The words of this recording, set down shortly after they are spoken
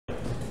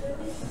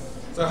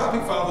So happy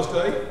Father's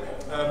Day.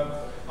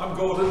 I'm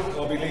Gordon,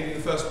 I'll be leading the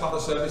first part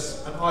of the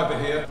service, and Iva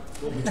here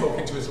will be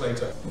talking to us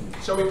later.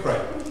 Shall we pray?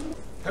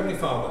 Heavenly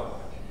Father,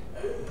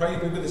 we pray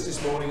you be with us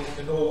this morning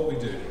in all that we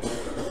do. We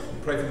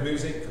pray for the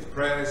music, for the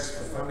prayers,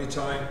 for family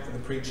time, for the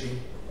preaching.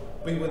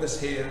 Be with us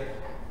here,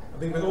 and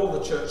be with all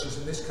the churches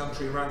in this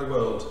country and around the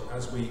world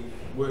as we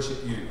worship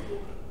you.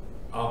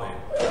 Amen.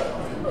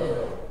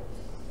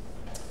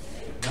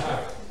 Now,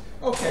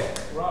 okay,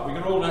 right, we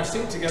can all now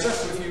sing together,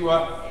 so if you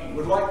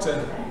would like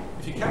to,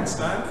 if you can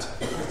stand,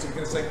 we're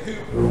going to say, who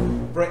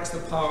breaks the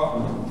power?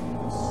 Who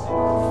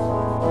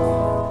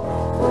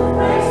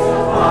breaks the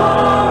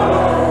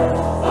power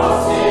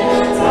of sin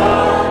and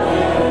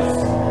darkness,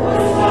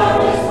 whose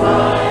love is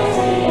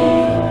mighty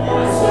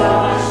and so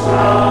much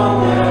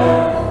stronger,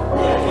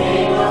 the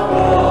King of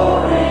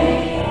glory,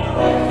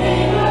 the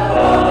King of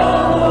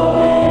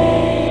glory.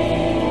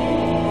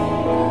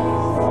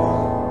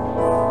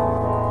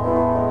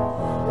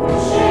 Who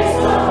shakes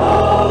the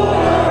whole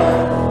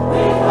earth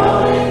with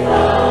holy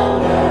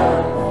thunder,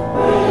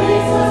 who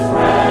leads us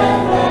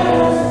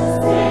breathless,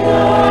 with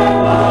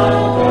our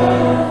wonder,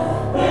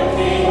 the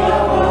King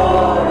of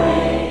glory,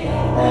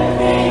 the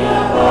King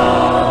of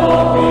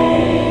glory.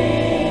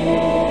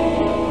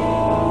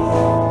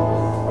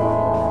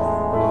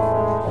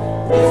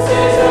 This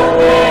is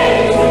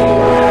amazing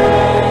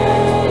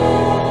grace.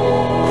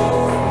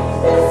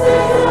 This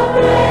is amazing love,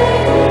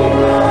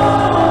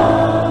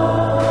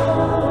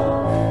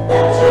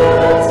 that you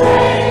will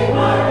take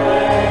my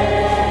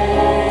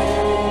place,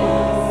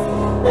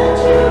 that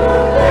you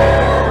will bear my cross, you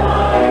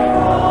lay it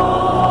down your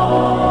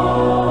life,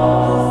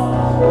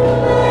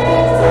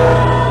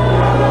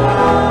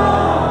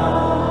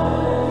 that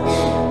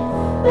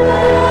I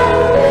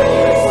will be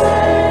set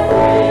free.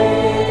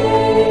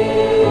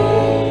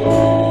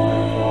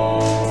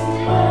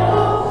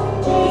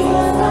 Oh,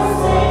 Jesus, I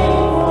sing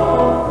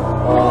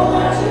for all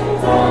that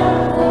you've done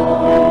for me.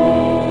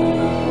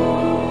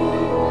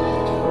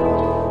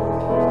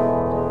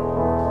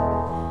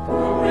 Who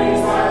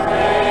brings my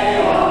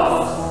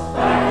chaos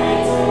back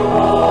into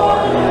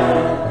order?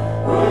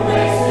 Who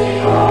makes me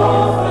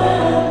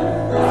orphan,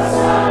 the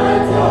son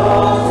and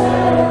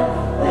daughter,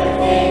 the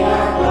King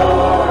of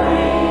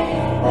glory,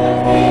 the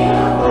King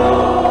of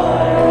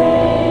glory.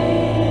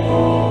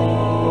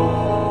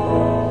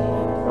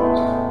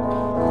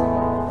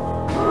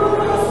 Who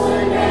rules the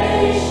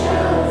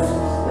nations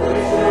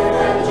with truth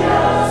and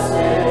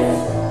justice,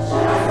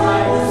 shines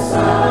like the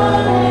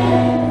sun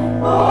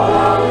in all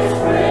of his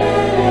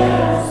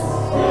brilliance,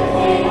 the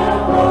King of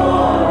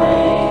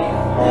glory,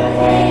 the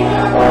King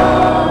of glory.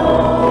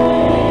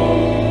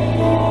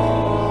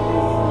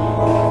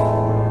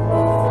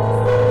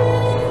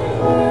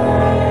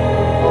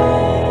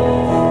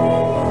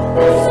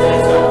 This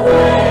is a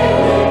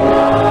failing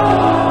love,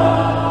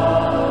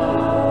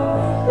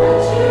 that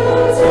you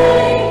will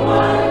take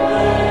my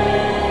place, that you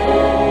will bear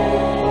my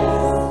cross,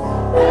 you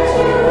lay it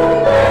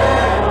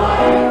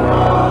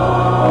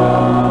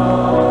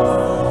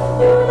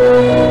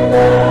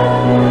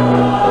down your life,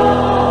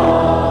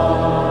 that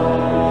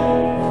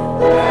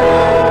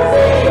I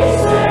will be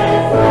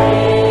set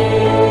free.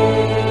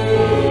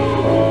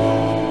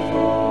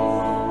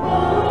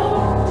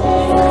 Oh,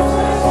 Jesus, I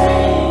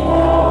sing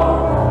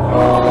for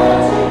all that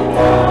you've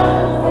done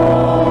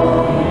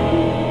for me.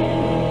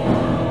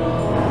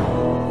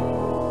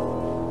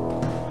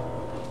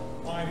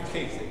 I'm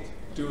Keith,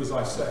 do as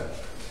I say.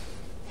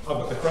 I've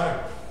got the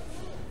crown.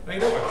 Now you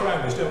know what a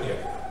crown is, don't you?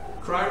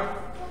 Crown?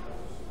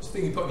 It's the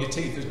thing you put in your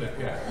teeth, isn't it?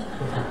 Yeah.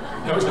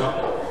 No, it's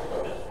not.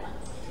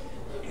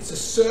 It's a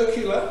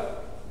circular,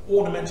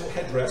 ornamental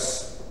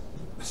headdress,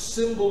 a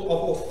symbol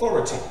of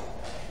authority,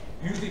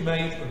 usually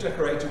made or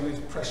decorated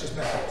with precious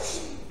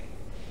metals.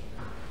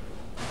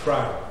 The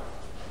crown.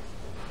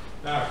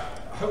 Now,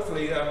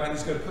 hopefully,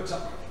 Mandy's going to put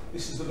up,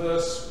 this is the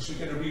verse which we're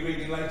going to be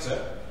reading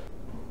later.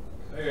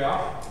 There you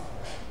are.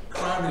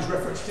 Crown is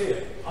referenced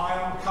here. I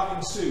am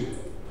coming soon.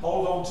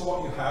 Hold on to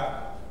what you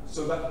have,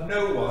 so that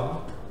no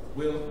one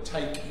will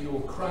take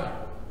your crown.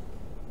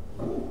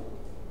 Ooh.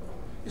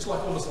 It's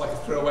like almost like a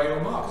throwaway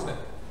remark, isn't it?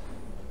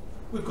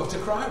 We've got a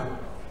crown.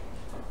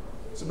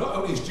 So not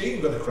only has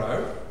Jean got a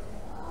crown,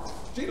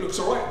 Jean looks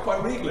all right,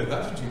 quite regal in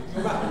that, doesn't she?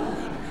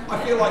 I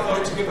feel like I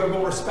ought to give her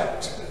more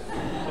respect.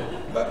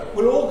 But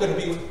we're all going to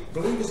be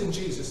believers in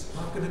Jesus,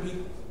 are going to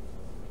be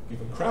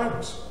given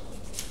crowns.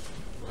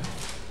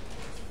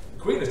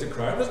 The Queen has a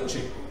crown, doesn't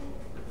she?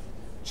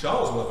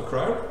 Charles will have a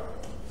crown.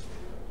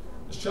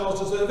 Does Charles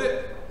deserve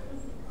it?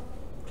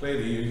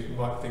 Clearly you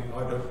might think,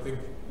 I don't think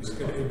he's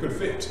going to be a good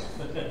fit.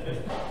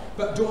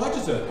 But do I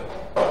deserve it?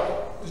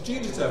 Does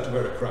Jean deserve to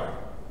wear a crown?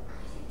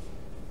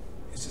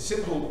 It's a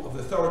symbol of the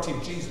authority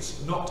of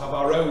Jesus, not of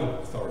our own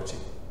authority.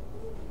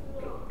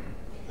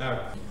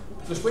 Now,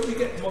 because when you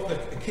get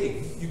a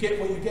king, you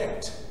get what you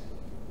get.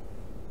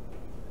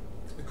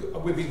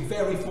 We've been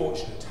very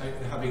fortunate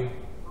in having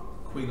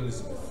Queen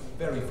Elizabeth.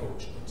 Very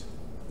fortunate.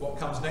 What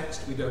comes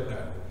next, we don't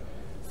know.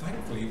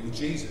 Thankfully, with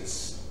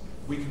Jesus,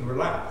 we can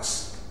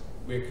relax.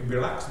 We can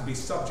relax and be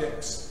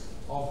subjects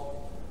of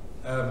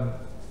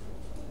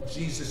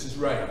Jesus'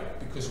 reign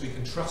because we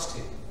can trust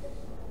him.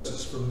 This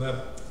is from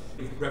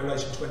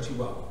Revelation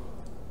 21.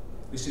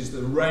 This is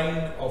the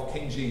reign of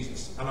King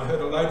Jesus. And I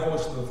heard a loud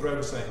voice from the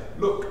throne saying,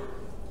 "Look,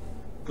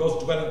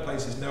 God's dwelling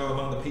place is now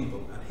among the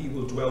people, and he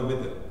will dwell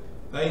with them.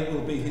 They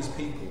will be his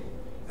people,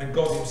 and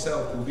God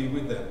himself will be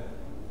with them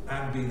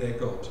and be their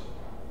God.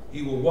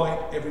 He will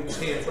wipe every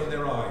tear from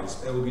their eyes.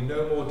 There will be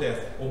no more death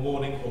or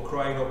mourning or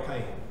crying or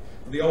pain.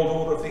 For the old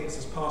order of things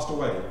has passed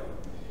away."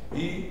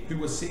 He who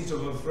was seated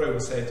on the throne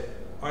said,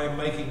 "I am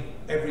making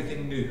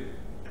everything new."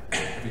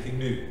 Everything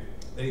new.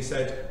 Then he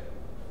said,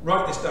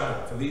 "Write this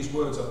down, for these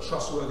words are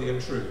trustworthy and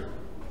true."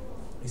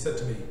 He said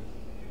to me,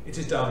 "It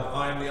is done.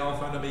 I am the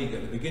Alpha and Omega,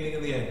 the beginning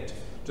and the end.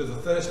 To the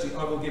thirsty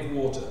I will give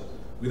water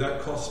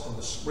without cost from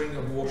the spring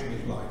of water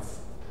of life.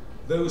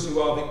 Those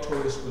who are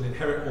victorious will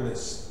inherit all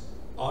this.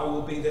 I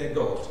will be their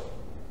God,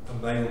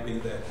 and they will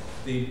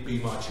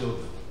be my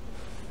children."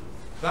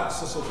 That's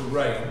the sort of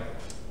reign.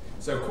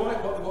 So quite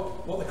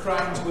what the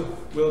crowns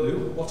will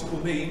do, what it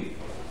will mean,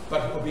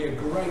 but it will be a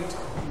great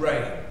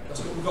reign. That's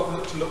what we've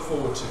got to look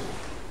forward to.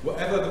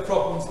 Whatever the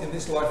problems in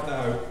this life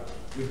now,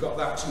 we've got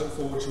that to look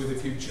forward to in the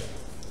future.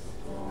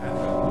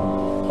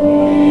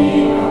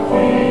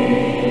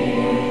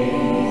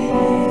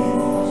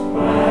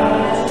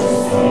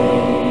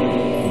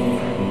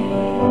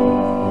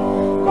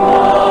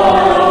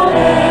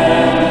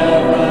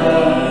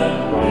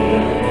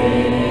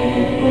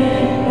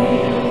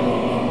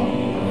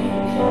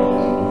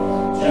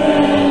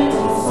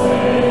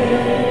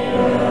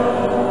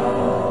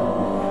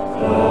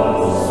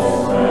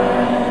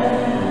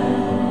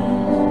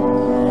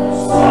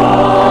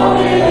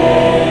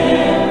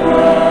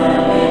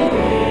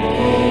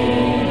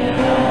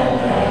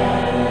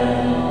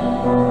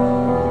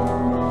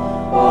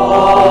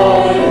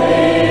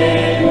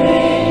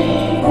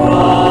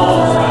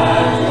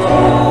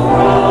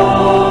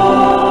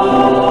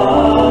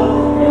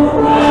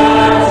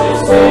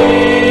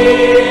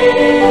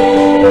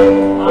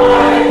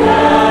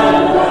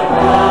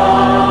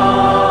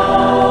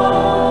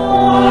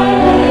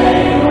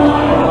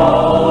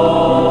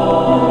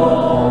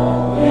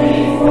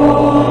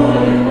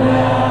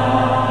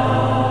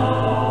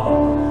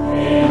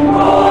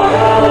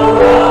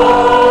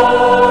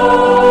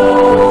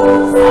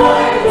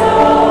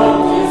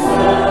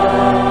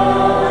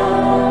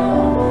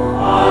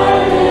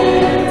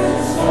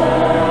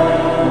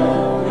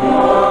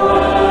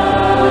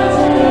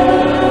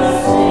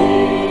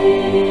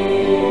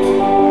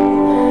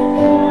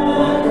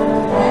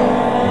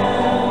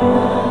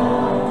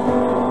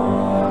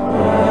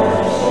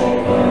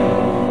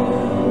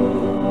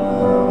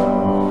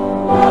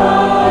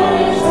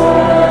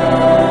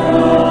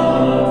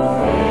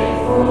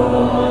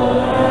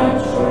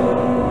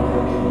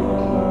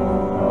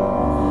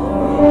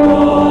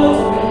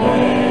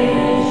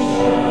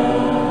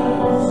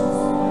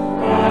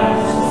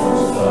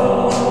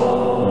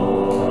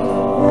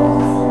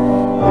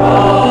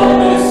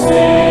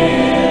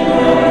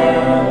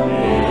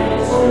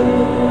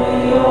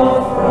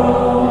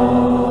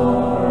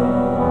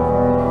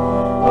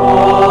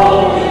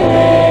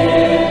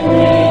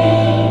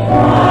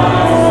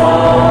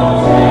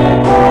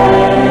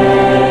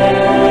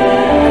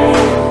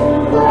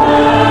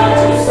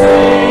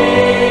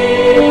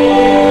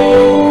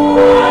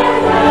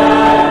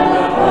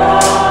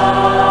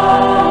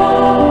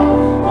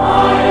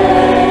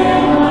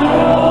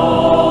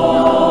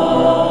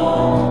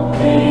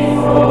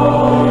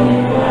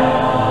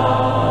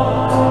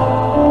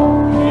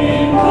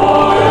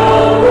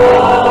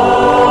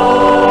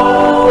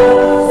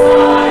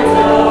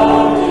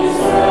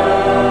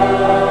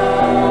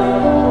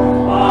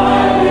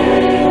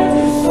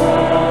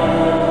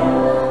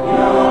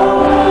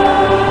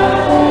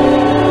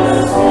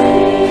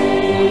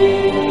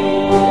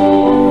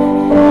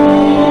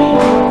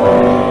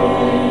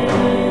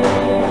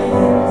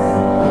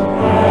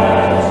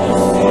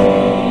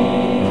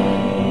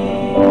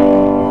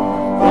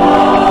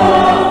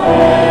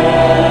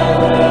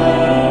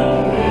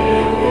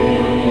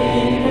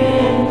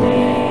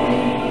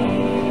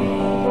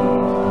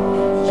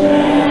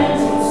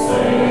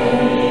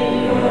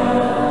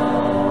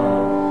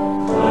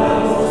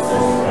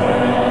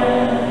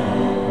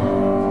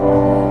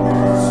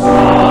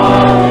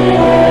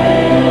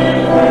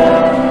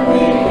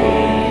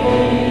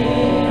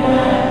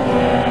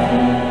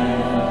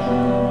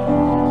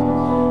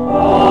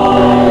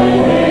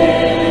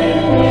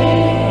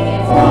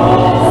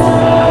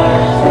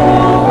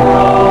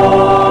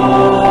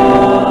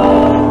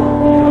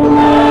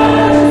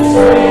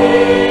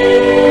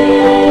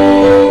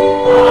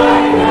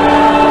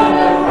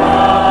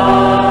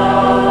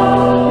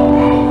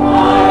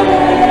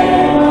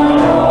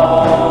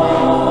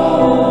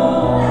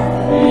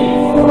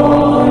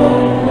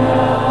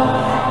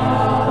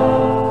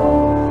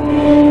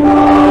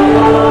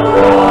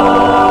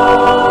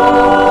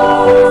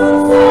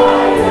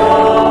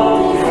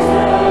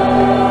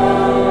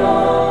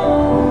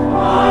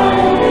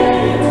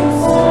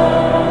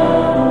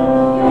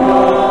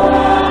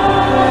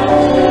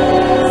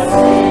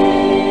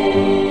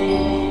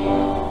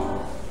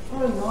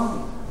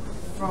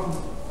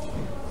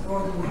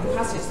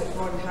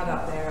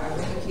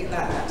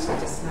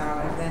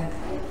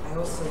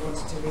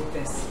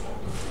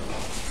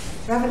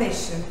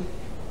 Revelation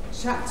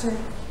chapter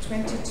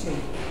 22,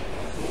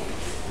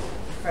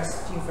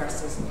 first few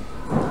verses.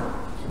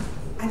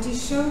 And he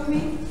showed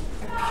me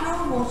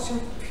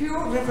a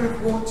pure river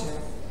of water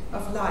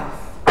of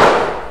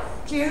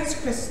life, clear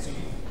as crystal,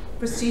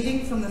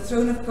 proceeding from the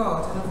throne of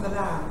God and of the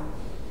Lamb.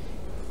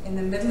 In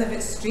the middle of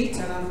its street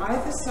and on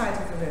either side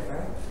of the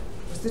river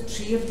was the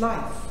tree of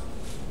life,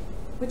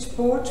 which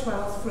bore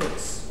 12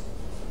 fruits,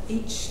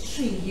 each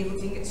tree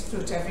yielding its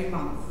fruit every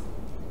month.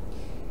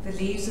 The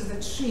leaves of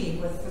the tree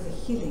were for the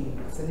healing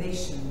of the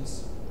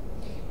nations.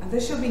 And there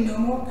shall be no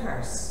more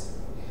curse,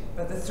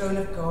 but the throne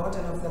of God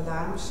and of the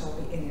Lamb shall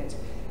be in it,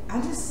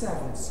 and his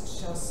servants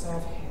shall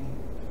serve him.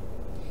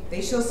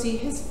 They shall see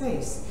his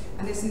face,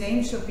 and his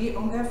name shall be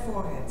on their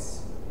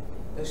foreheads.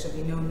 There shall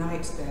be no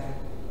night there.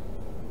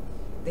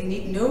 They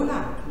need no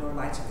lamp nor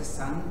light of the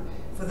sun,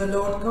 for the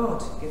Lord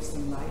God gives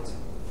them light,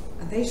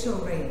 and they shall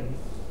reign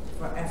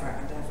forever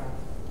and ever.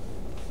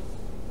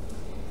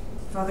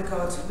 Father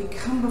God, we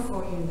come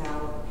before you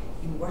now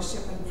in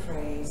worship and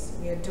praise.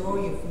 We adore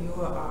you, for you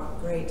are our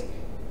great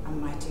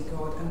and mighty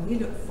God, and we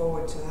look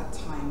forward to that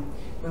time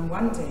when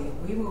one day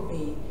we will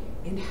be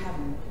in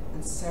heaven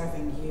and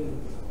serving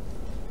you.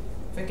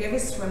 Forgive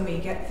us when we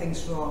get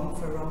things wrong,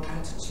 for wrong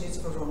attitudes,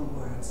 for wrong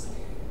words.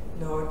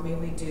 Lord, may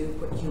we do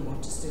what you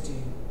want us to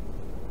do.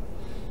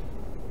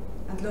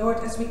 And Lord,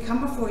 as we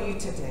come before you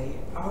today,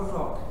 our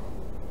rock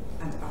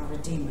and our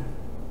Redeemer,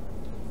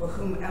 for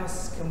whom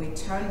else can we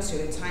turn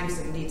to in times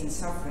of need and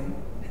suffering?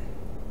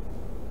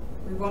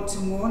 We want to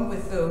mourn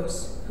with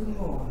those who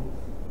mourn.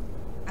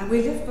 And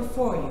we lift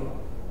before you,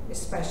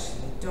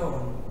 especially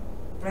Dawn,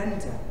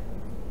 Brenda,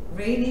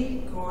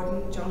 Rainey,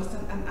 Gordon,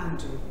 Jonathan and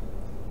Andrew,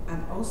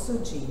 and also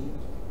Jean,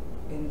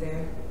 in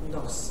their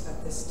loss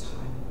at this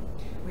time.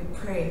 We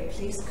pray,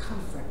 please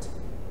comfort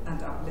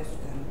and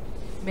uplift them.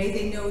 May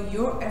they know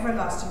your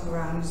everlasting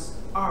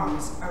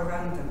arms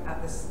around them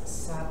at this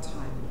sad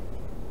time.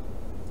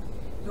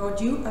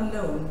 Lord, you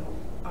alone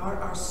are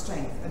our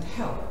strength and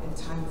help in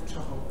time of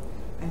trouble,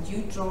 and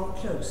you draw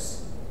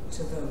close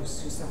to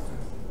those who suffer.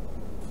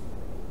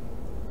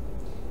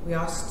 We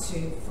ask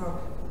too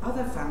for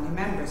other family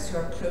members who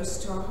are close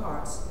to our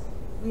hearts.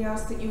 We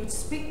ask that you would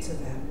speak to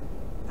them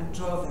and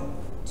draw them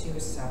to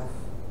yourself.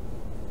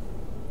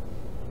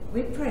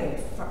 We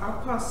pray for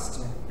our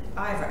pastor,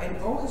 Ivor,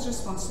 in all his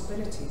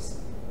responsibilities,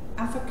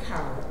 and for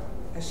Carol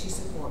as she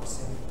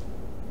supports him.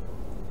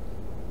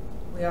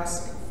 We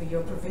ask for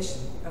your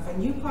provision of a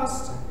new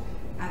pastor,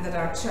 and that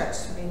our church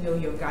may know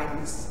your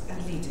guidance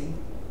and leading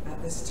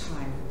at this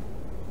time.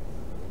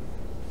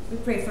 We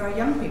pray for our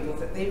young people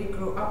that they would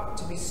grow up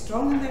to be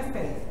strong in their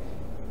faith,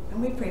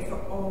 and we pray for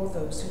all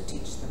those who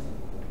teach them.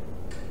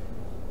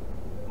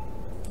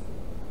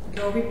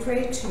 Lord, we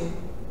pray too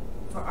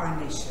for our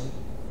nation,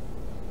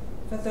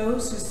 for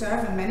those who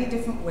serve in many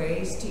different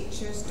ways,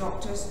 teachers,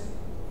 doctors,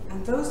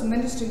 and those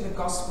ministering the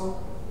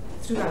gospel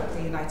throughout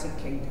the United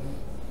Kingdom.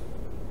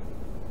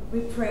 We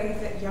pray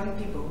that young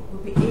people will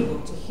be able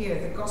to hear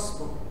the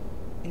gospel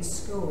in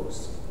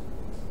schools.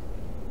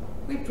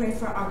 We pray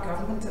for our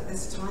government at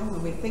this time,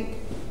 when we think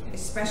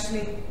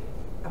especially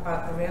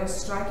about the rail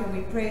strike, and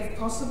we pray if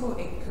possible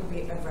it could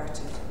be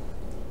averted.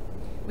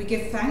 We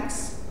give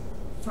thanks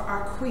for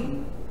our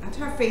Queen and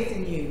her faith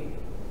in you,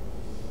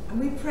 and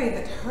we pray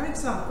that her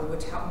example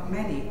would help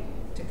many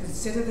to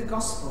consider the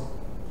gospel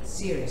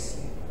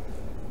seriously.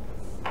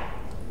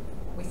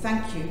 We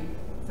thank you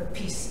for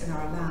peace in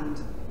our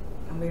land,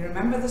 and we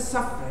remember the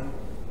suffering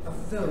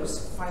of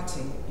those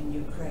fighting in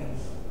Ukraine.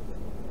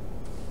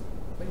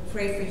 We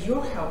pray for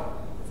your help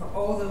for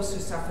all those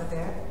who suffer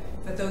there,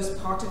 for those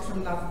parted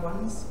from loved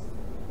ones,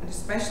 and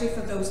especially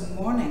for those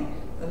mourning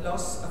the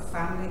loss of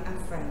family and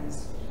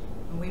friends.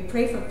 And we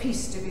pray for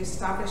peace to be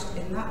established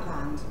in that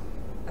land,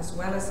 as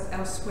well as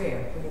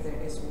elsewhere where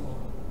there is war.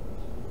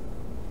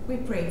 We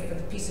pray for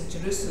the peace of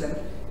Jerusalem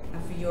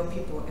and for your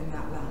people in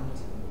that land.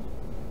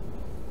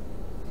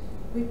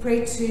 We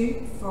pray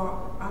too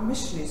for our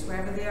missionaries,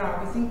 wherever they are.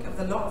 We think of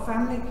the Locke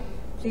family.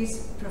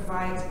 Please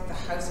provide the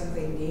housing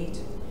they need.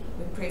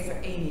 We pray for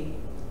Amy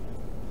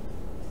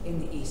in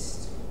the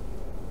East.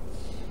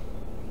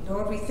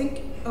 Lord, we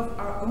think of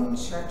our own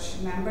church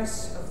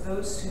members, of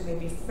those who may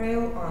be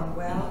frail or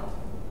unwell,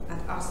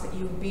 and ask that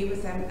you would be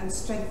with them and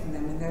strengthen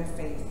them in their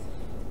faith.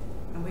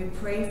 And we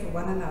pray for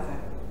one another,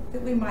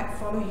 that we might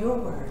follow your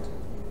word,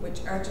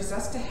 which urges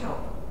us to help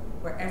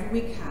wherever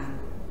we can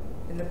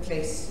in the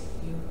place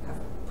you have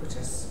put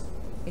us.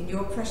 In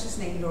your precious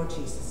name, Lord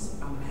Jesus.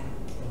 Amen.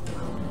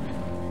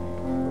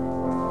 Amen.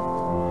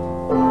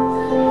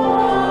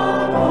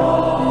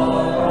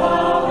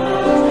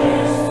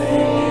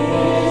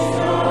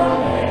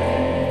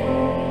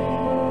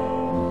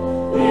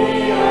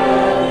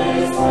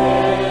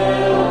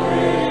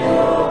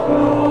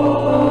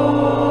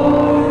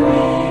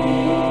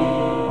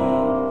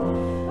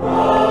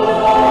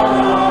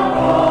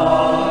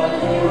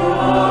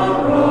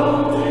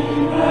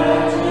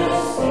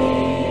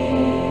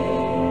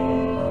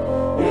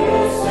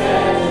 You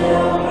said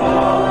you'll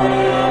know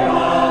it.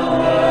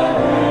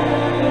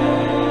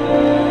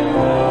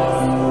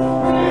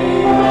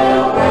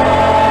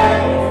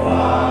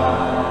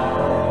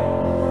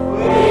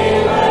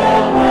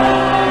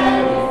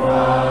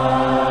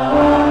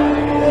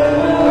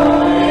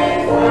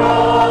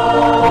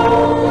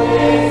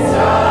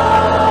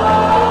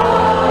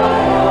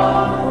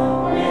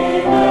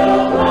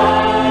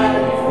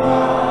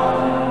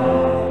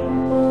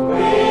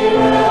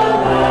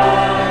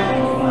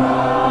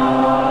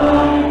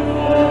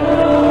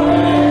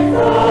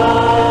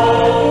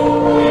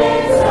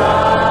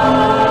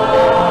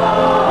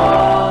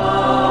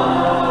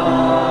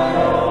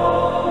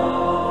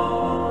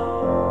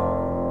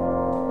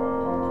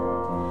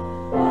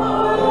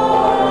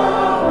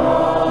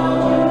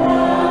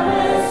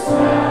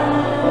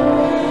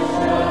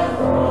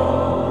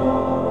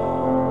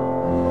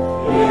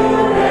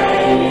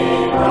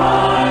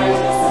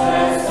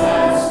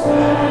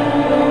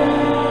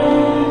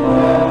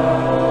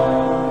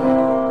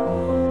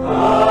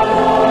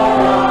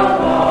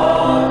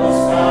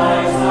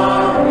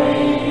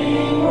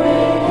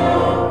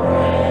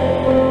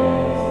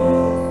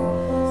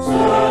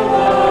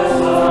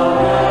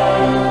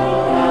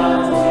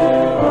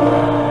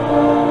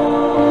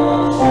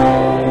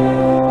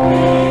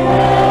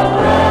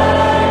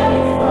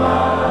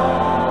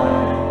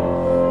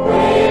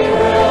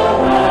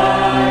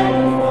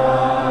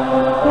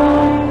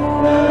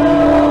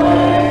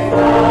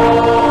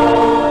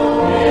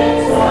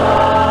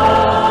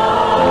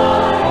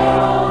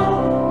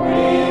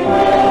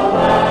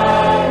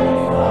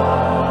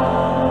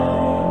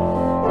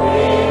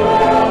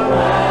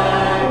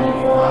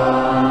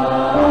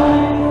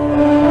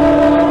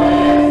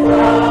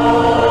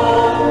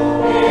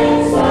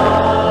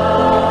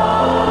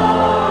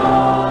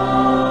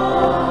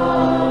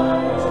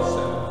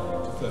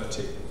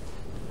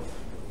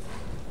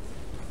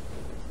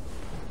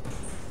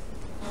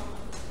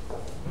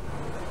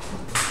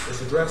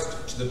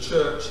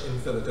 in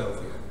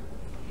Philadelphia.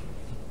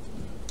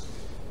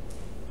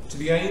 To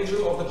the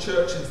angel of the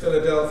church in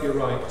Philadelphia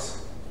write,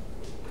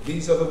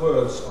 these are the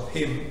words of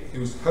him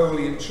who is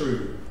holy and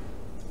true,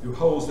 who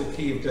holds the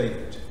key of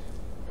David.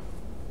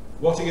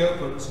 What he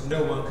opens,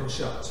 no one can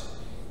shut,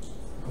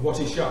 and what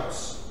he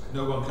shuts,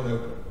 no one can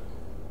open.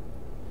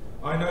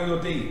 I know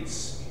your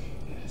deeds.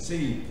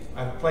 See,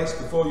 I have placed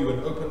before you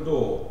an open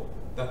door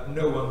that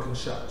no one can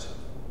shut.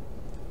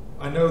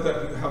 I know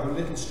that you have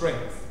little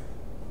strength,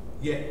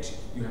 yet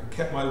you have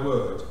kept my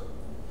word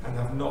and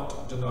have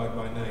not denied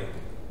my name.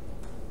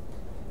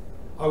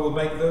 I will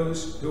make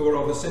those who are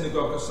of the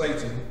synagogue of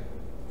Satan,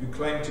 who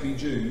claim to be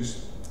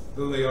Jews,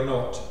 though they are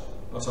not,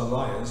 but are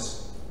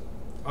liars,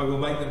 I will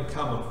make them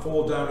come and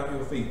fall down at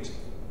your feet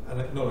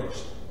and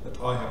acknowledge that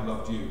I have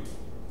loved you.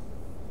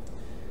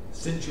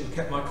 Since you have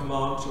kept my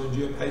command to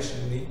endure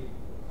patiently,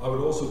 I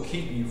will also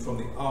keep you from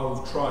the hour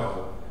of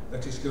trial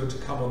that is going to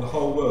come on the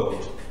whole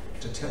world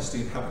to test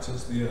the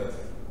inhabitants of the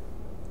earth.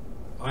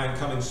 I am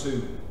coming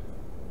soon.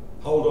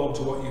 Hold on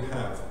to what you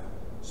have,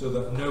 so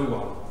that no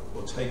one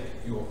will take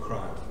your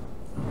crown.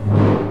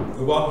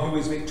 The one who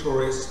is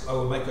victorious I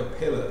will make a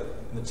pillar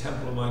in the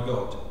temple of my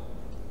God.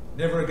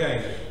 Never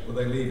again will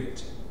they leave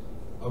it.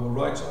 I will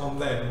write on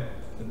them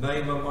the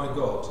name of my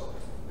God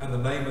and the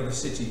name of the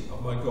city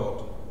of my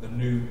God, the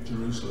New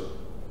Jerusalem,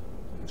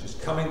 which is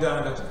coming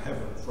down out of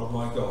heaven from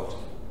my God.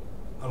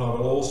 And I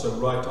will also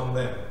write on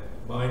them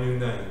my new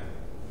name.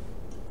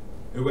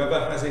 Whoever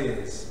has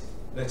ears,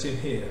 let him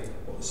hear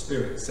what the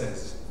Spirit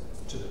says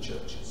to the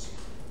churches.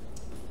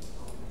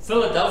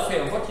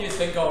 Philadelphia, what do you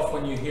think of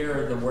when you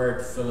hear the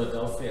word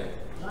Philadelphia?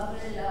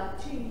 Brotherly love.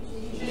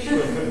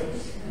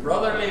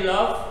 Brotherly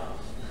love?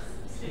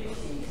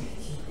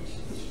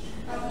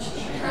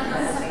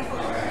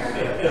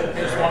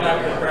 Here's one out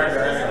of the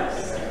prayer.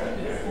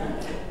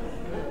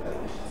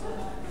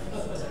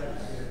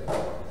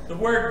 The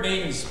word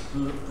means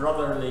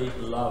brotherly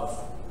love.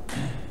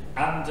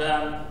 And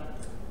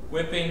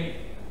we've been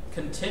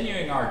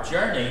continuing our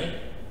journey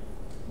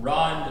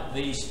round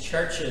these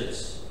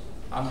churches.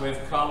 And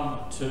we've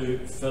come to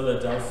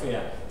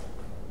Philadelphia.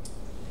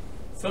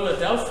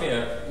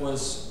 Philadelphia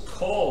was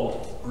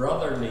called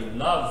brotherly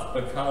love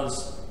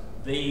because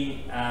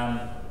the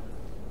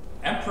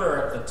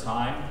emperor at the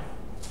time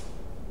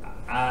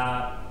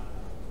had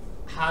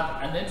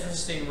an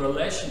interesting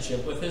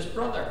relationship with his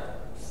brother.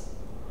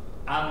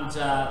 And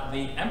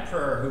the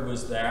emperor who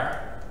was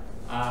there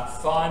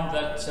found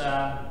that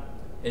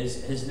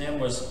his name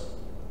was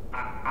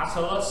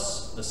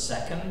Attalus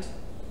II.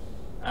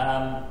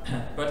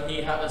 But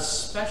he had a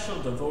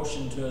special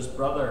devotion to his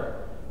brother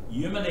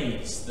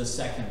Eumenes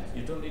II.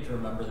 You don't need to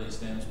remember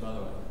these names, by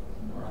the way,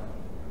 all right?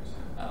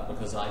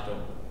 Because I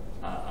don't.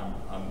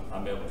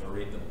 I'm able to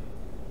read them.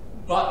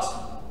 But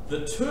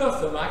the two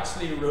of them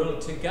actually ruled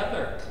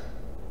together.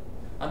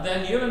 And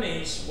then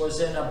Eumenes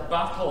was in a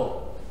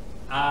battle,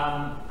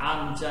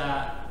 and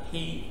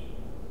he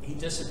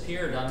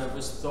disappeared, and it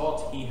was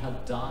thought he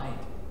had died.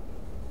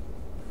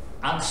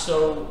 And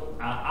so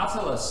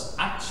Attalus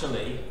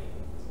actually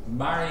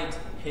married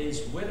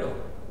his widow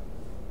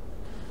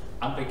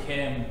and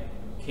became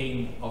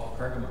king of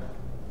Pergamum.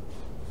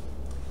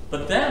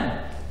 But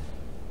then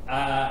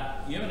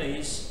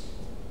Eumenes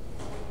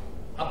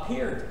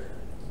appeared,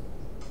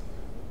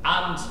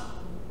 and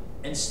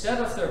instead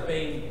of there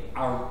being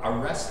a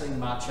wrestling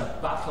match, a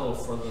battle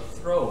for the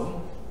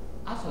throne,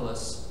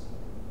 Attalus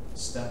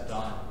stepped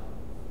down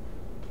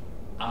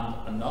and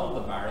annulled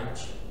the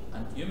marriage,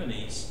 and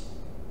Eumenes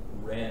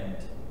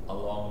reigned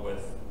along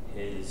with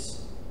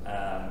his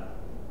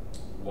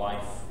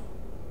wife.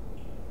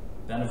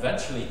 Then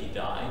eventually he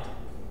died,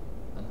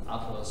 and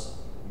Attalus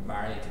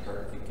married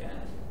her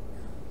again.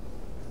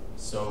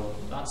 So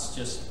that's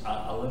just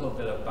a little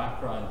bit of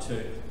background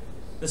to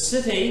the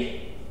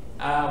city,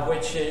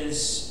 which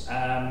is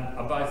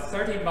about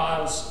 30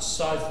 miles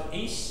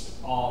southeast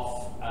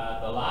of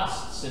the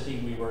last city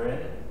we were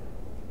in,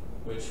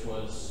 which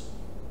was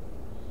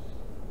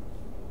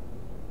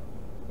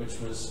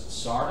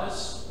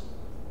Sardis.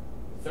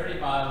 30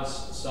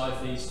 miles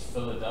southeast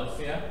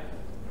Philadelphia.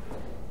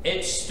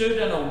 It stood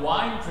in a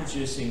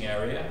wine-producing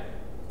area,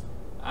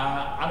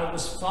 and it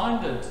was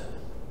founded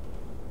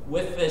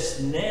with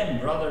this name,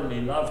 brotherly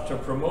love, to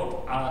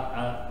promote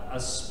a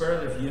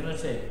spirit of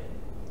unity,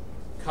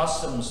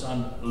 customs,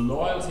 and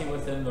loyalty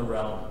within the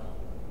realm.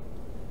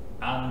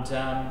 And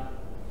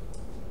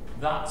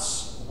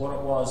that's what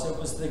it was. It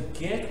was the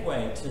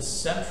gateway to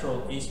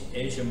Central East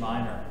Asia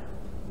Minor.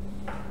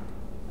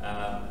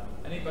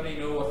 Anybody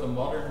know what the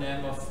modern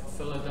name of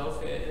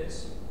Philadelphia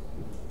is?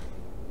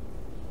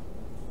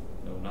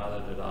 No,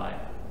 neither did I.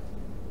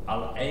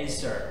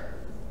 Al-Azhar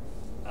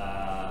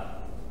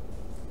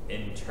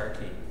in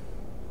Turkey.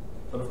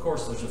 But of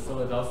course there's a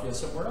Philadelphia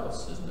somewhere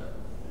else, isn't there?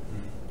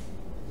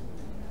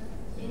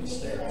 In the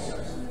States.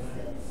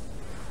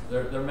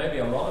 There may be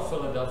a lot of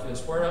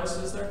Philadelphias. Where else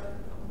is there?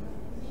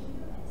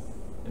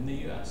 In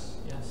the US.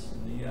 Yes,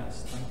 in the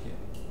US. Thank you.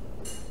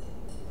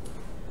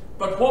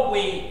 But what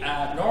we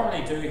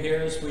normally do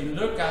here is we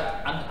look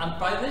at, and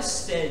by this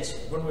stage,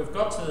 when we've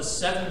got to the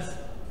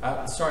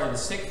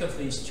sixth of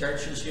these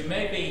churches, you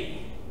may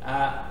be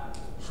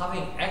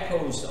having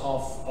echoes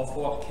of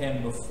what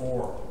came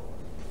before.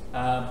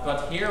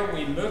 But here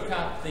we look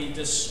at the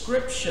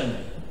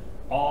description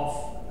of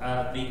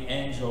the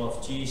angel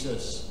of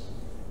Jesus.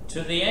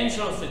 To the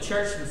angel of the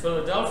church in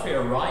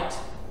Philadelphia write,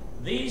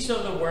 "These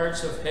are the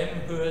words of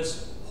him who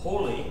is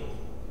holy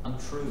and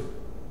true."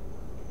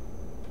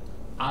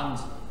 And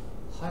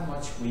how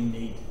much we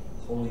need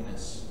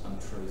holiness and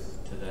truth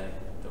today,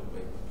 don't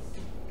we?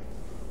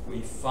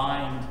 We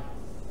find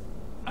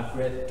a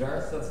great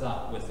dearth of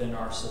that within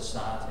our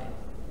society.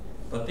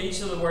 But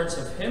these are the words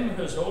of him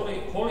who is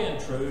holy and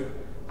true,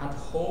 and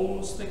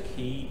holds the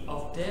key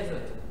of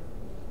David.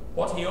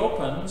 What he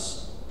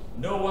opens,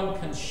 no one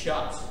can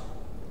shut,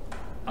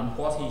 and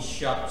what he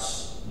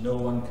shuts, no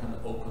one can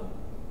open.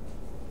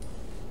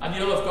 And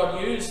you'll have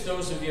got used,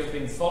 those of you who have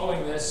been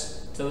following this,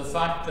 to the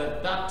fact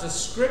that that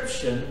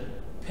description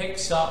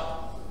picks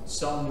up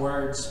some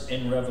words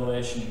in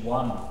Revelation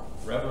 1.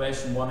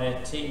 Revelation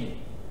 1:18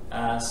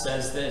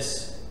 says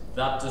this,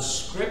 that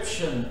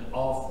description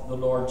of the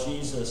Lord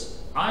Jesus: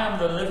 "I am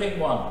the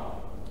living one.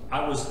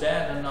 I was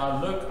dead, and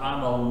now look,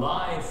 I'm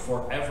alive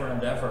forever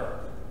and ever,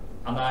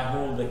 and I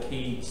hold the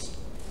keys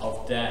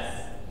of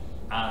death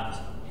and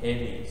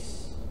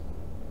Hades."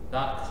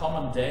 That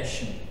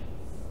commendation,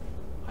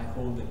 I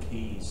hold the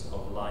keys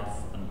of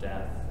life and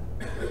death.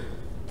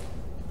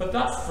 But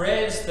that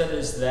phrase that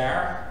is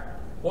there,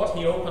 what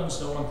he opens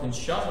no one can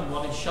shut, and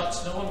what he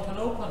shuts no one can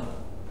open,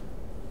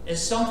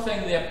 is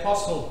something the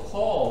Apostle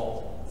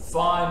Paul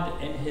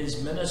found in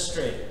his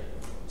ministry.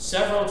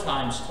 Several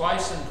times,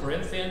 twice in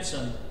Corinthians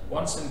and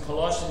once in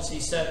Colossians, he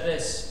said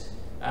this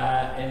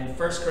in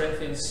 1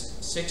 Corinthians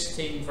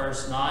 16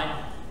 verse 9,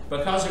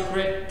 "Because a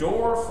great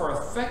door for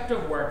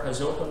effective work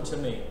has opened to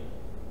me,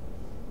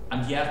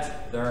 and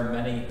yet there are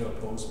many who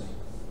oppose me."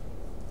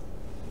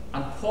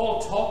 And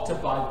Paul talked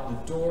about the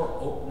door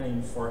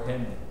opening for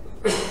him.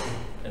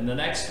 In the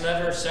next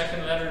letter,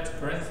 second letter to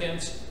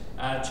Corinthians,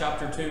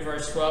 chapter 2,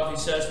 verse 12, he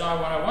says, "Now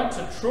when I went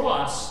to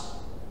Troas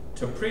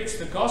to preach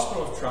the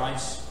gospel of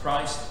Christ,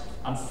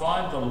 and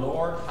found the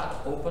Lord had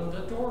opened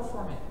the door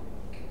for me."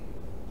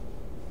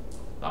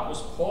 That was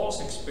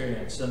Paul's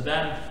experience. And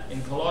then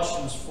in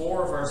Colossians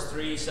 4, verse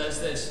 3, he says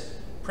this,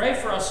 "Pray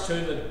for us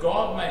too, that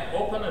God may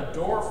open a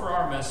door for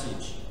our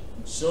message,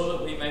 so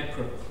that we may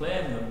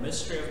proclaim the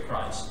mystery of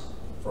Christ,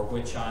 for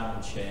which I am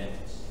in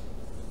chains."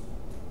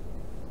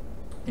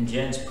 In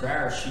Jane's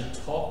prayer, she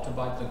talked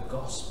about the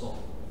gospel.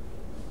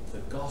 The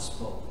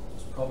gospel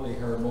was probably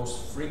her most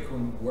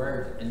frequent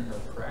word in her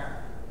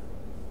prayer.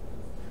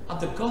 And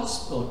the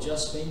gospel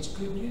just means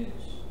good news.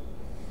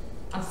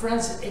 And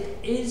friends, it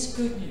is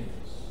good news.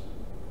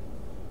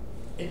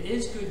 It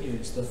is good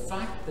news. The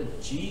fact that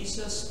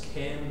Jesus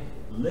came,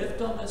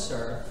 lived on this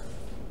earth,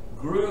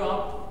 grew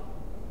up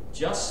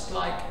just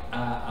like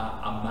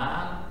a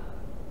man,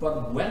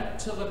 but went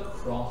to the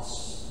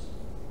cross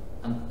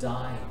and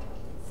died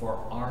for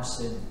our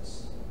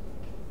sins.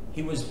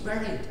 He was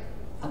buried,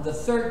 and the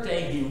third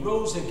day he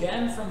rose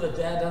again from the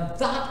dead, and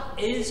that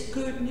is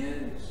good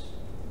news.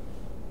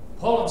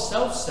 Paul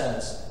himself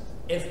says,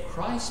 if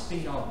Christ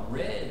be not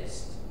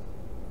raised,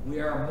 we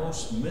are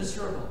most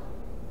miserable.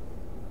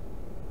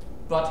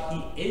 But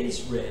he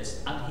is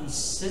raised, and he's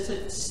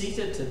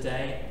seated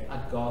today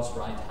at God's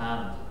right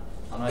hand.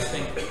 And I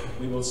think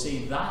we will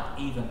see that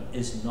even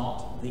is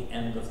not the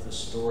end of the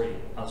story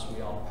as we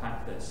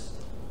unpack this.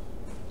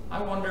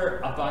 I wonder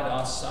about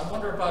us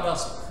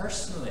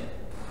personally,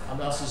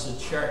 and us as a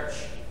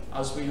church,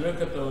 as we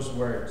look at those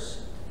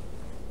words,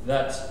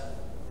 that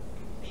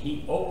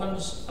he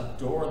opens a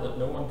door that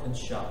no one can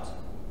shut,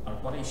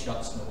 and what he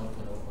shuts no one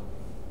can open.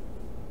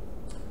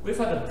 We've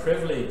had a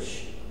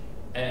privilege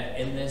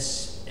in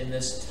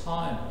this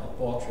town of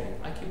Bawtry.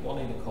 I keep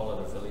wanting to call it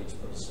a village,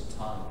 but it's a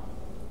town.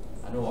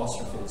 I know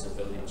Austerfield's a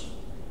village,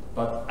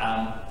 but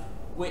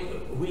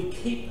we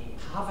keep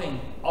having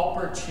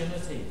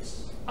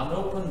opportunities, an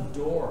open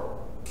door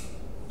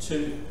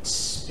to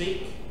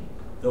speak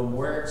the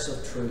words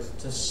of truth,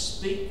 to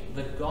speak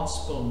the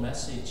gospel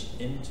message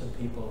into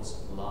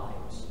people's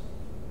lives.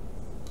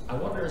 I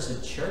wonder, as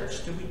a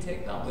church, do we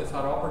take that? We've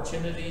had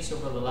opportunities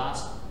over the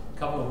last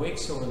couple of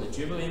weeks. Over the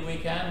Jubilee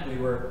weekend, we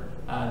were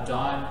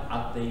down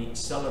at the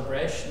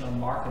celebration on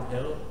Market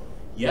Hill.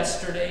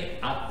 Yesterday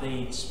at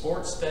the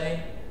sports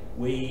day,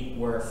 we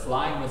were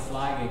flying the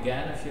flag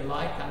again, if you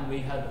like, and we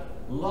had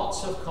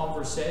lots of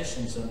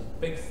conversations, and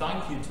big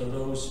thank you to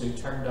those who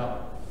turned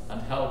up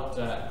and helped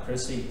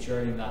Chrissy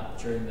during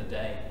the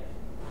day.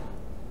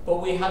 But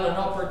we had an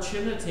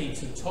opportunity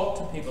to talk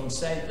to people and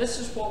say, this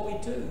is what we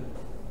do.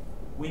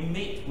 We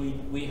meet,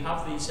 we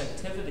have these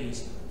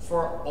activities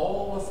for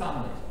all the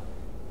family.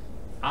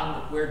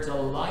 And we're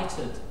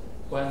delighted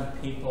when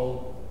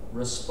people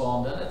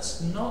respond. And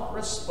it's not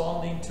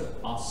responding to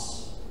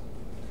us,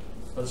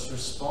 but it's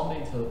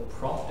responding to the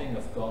prompting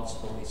of God's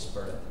Holy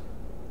Spirit.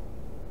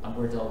 And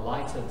we're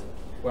delighted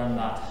when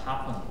that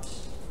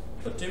happens.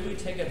 But do we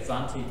take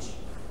advantage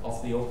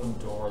of the open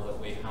door that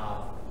we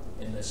have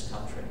in this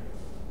country?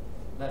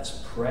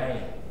 Let's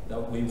pray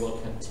that we will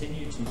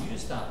continue to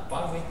use that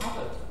while we have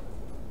it,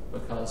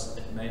 because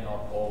it may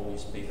not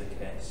always be the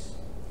case.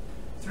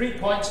 3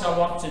 points I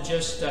want to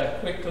just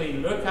quickly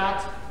look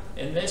at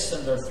in this,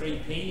 and there are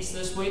 3 P's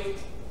this week.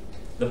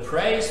 The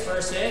praise,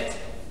 verse 8,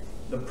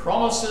 the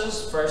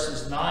promises,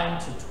 verses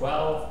 9 to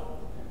 12,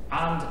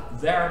 and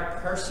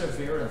their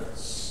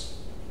perseverance,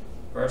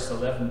 verse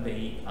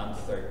 11b and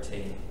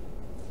 13.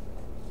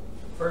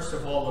 First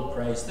of all, the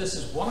praise. This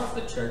is one of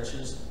the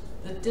churches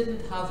that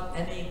didn't have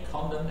any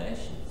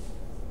condemnation.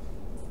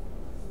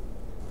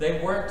 They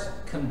weren't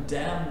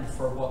condemned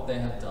for what they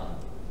had done,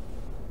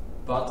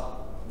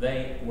 but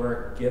they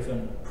were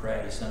given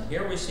praise. And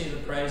here we see the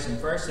praise in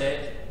verse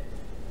 8.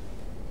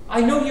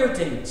 I know your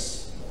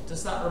deeds.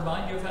 Does that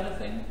remind you of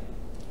anything?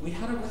 We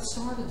had it with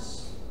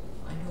Sardis.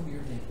 I know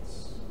your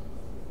deeds.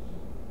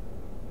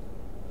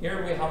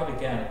 Here we have it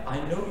again.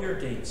 I know your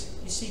deeds.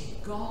 You see,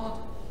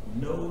 God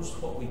knows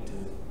what we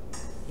do.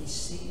 He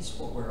sees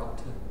what we're up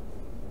to.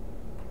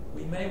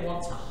 We may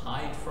want to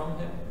hide from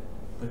him,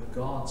 but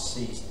God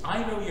sees.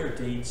 I know your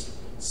deeds.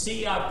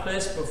 See, I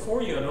place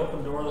before you an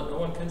open door that no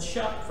one can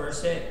shut.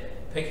 Verse 8,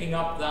 picking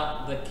up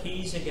the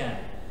keys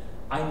again.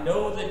 I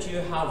know that you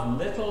have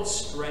little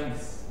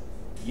strength,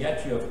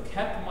 yet you have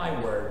kept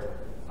my word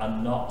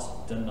and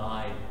not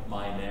denied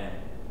my name.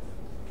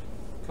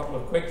 A couple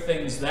of quick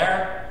things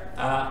there.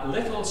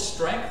 Little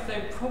strength,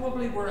 they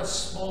probably were a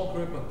small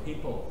group of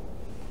people.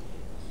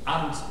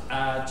 And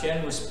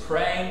Jen was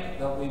praying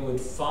that we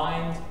would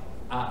find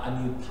a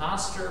new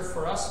pastor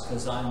for us,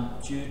 because I'm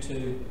due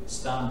to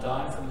stand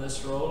down from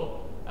this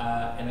role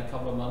in a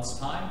couple of months'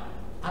 time.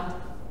 And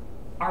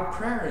our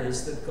prayer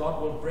is that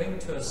God will bring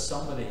to us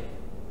somebody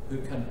who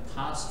can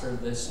pastor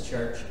this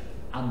church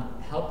and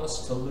help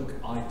us to look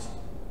out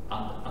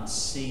and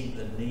see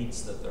the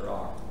needs that there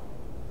are.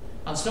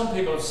 And some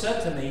people have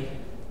said to me,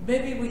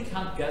 maybe we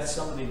can't get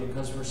somebody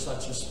because we're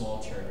such a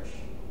small church.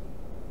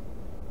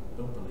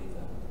 Don't believe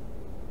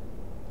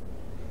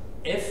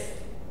that.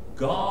 If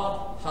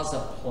God has a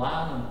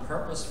plan and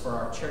purpose for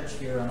our church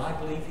here, and I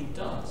believe he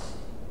does,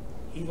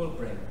 he will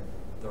bring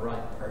the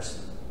right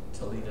person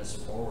to lead us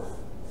forward,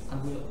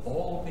 and we'll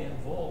all be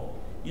involved.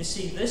 You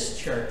see, this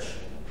church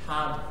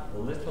had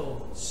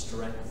little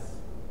strength,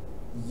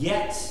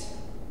 yet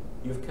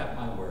you've kept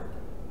my word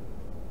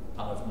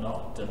and have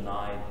not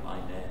denied my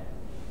name.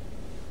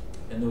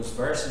 In those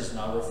verses, and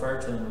I'll refer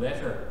to them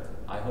later,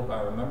 I hope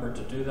I remember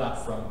to do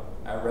that, from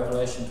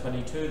Revelation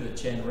 22 that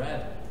Jane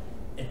read,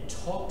 it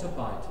talked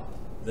about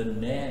the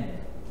name.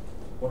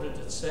 What did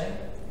it say?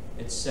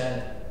 It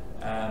said,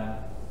 sorry,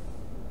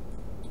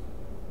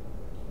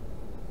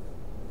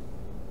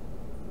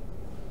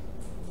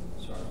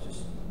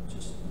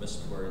 just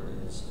missed where it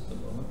is at the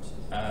moment.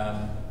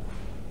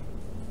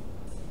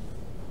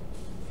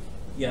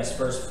 Yes,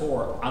 verse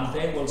 4, and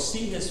they will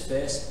see his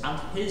face, and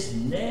his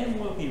name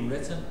will be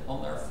written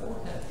on their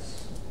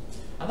foreheads.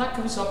 And that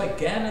comes up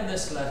again in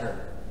this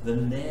letter, the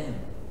name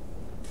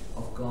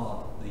of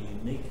God, the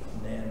unique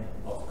name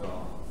of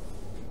God.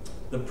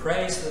 The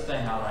praise that they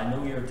had, I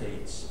know your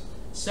deeds.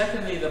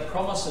 Secondly, the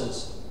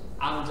promises.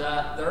 And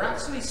there are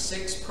actually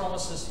 6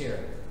 promises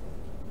here.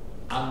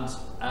 And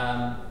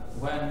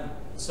when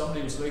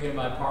somebody was looking at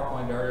my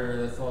PowerPoint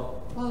earlier, they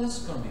thought, well, this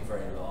is going to be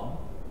very long.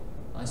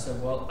 I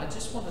said, well, I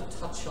just want to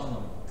touch on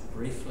them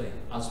briefly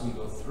as we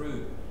go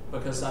through,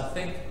 because I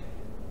think,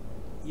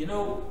 you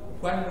know,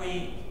 when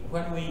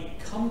we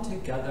come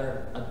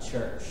together at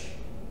church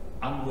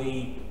and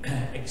we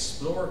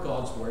explore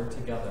God's word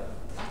together,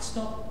 that's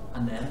not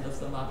an end of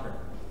the matter.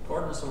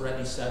 Gordon has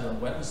already said on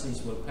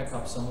Wednesdays we'll pick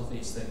up some of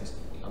these things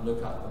and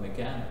look at them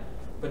again.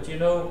 But you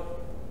know,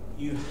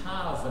 you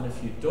have, and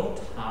if you don't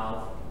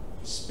have,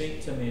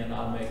 speak to me and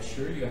I'll make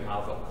sure you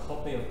have a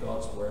copy of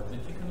God's word that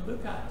you can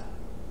look at.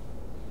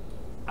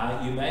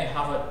 You may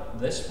have it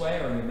this way,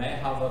 or you may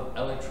have it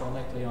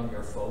electronically on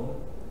your phone.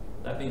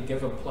 Let me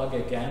give a plug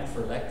again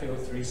for Lectio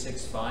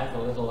 365,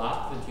 a little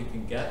app that you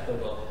can get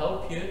that will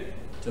help you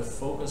to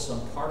focus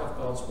on part of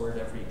God's word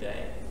every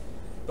day.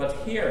 But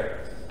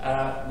here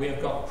we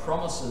have got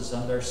promises,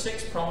 and there are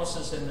 6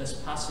 promises in this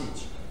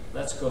passage.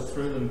 Let's go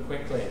through them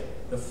quickly.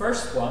 The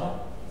first one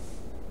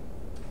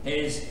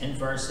is in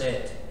verse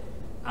 8,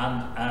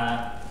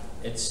 and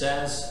it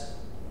says,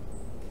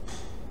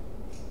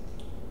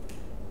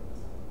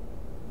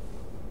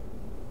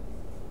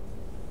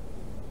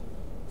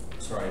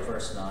 sorry,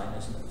 verse 9,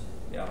 isn't it?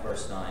 Yeah,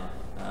 verse 9.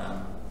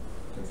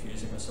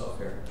 Confusing myself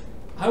here.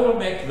 I will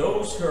make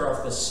those who are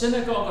of the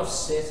synagogue of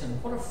Satan,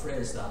 what a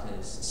phrase that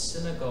is,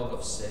 synagogue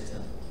of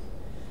Satan,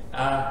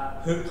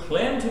 who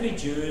claim to be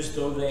Jews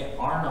though they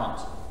are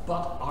not,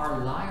 but are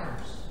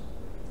liars.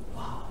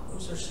 Wow,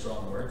 those are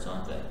strong words,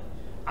 aren't they?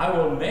 I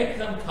will make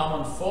them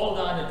come and fall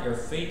down at your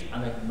feet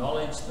and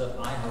acknowledge that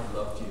I have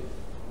loved you.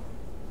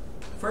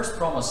 First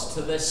promise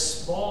to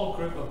this small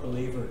group of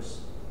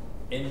believers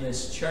in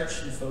this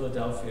church in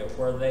Philadelphia,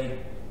 where they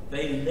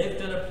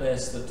lived in a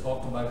place that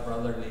talked about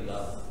brotherly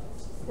love.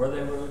 where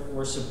they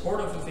were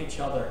supportive of each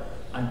other,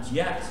 and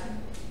yet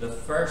the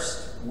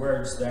first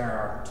words there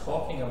are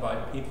talking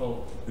about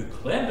people who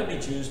claim to be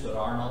Jews but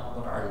are not,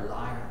 but are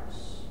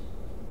liars.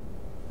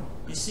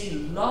 You see,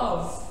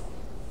 love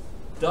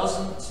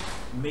doesn't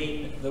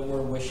mean that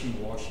we're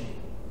wishy-washy.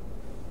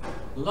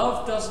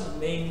 Love doesn't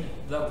mean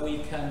that we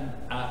can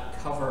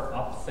cover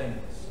up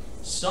things.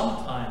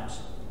 Sometimes,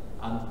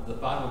 and the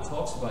Bible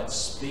talks about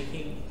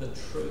speaking the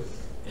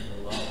truth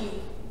in love.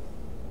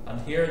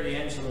 And here the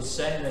angel is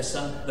saying this,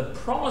 and the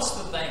promise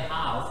that they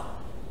have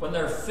when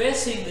they're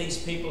facing these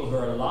people who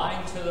are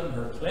lying to them,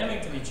 who are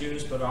claiming to be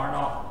Jews but are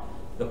not,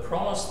 the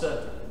promise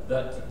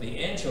that the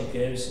angel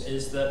gives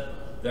is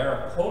that their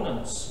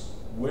opponents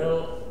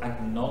will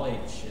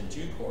acknowledge, in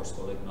due course,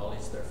 will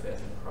acknowledge their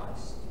faith in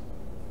Christ.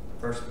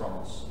 First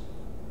promise.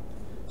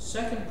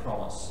 Second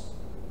promise,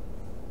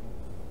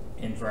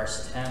 in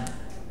verse 10.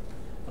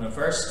 And in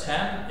verse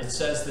 10 it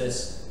says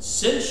this: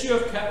 "Since you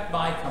have kept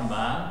my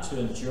command to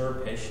endure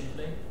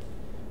patiently,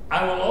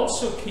 I will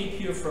also keep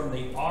you from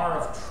the hour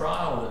of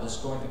trial that is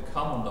going to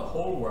come on the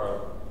whole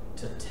world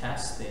to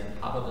test the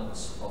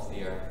inhabitants of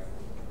the earth."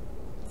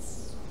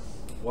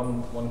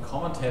 One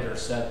commentator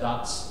said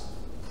that's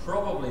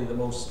probably the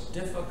most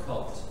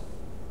difficult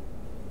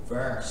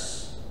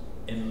verse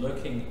in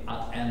looking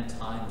at end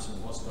times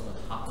and what's going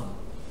to happen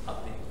at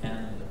the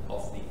end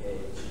of the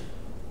age.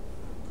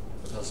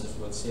 Because as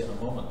we'll see in a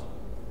moment,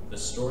 the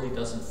story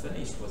doesn't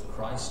finish with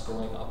Christ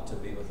going up to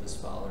be with his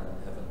Father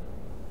in heaven.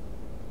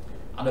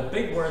 And a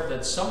big word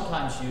that's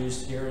sometimes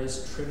used here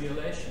is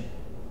tribulation.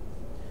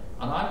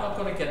 And I'm not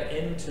going to get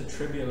into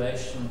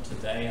tribulation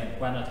today and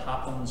when it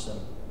happens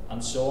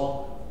and so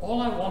on. All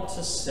I want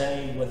to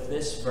say with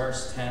this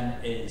verse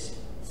 10 is,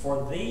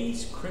 for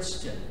these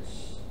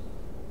Christians,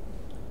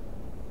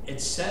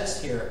 it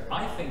says here,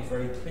 I think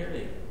very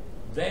clearly,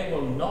 they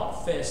will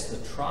not face the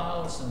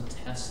trials and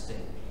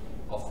testing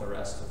of the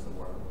rest of the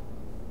world.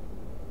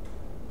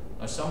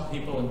 Now, some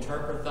people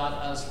interpret that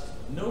as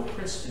no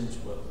Christians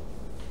will.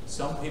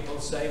 Some people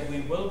say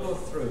we will go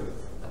through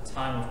a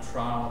time of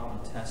trial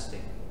and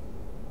testing.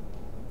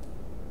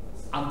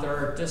 And there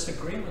are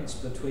disagreements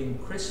between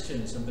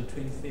Christians and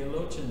between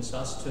theologians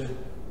as to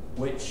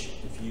which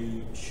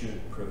view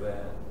should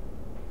prevail.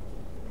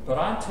 But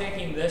I'm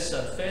taking this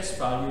at face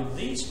value.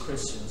 These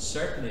Christians,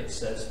 certainly it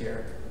says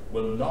here,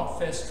 will not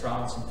face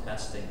trials and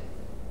testing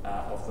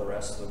of the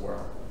rest of the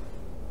world.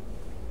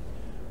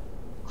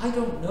 I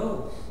don't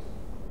know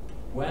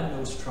when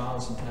those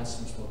trials and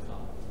testings will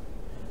come.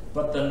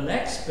 But the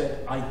next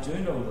bit I do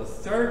know, the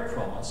third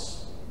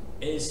promise,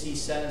 is he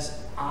says,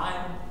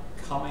 I'm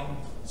coming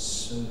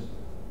soon.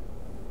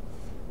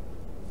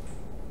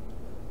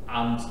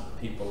 And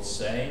people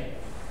say,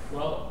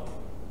 well,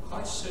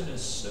 how soon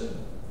is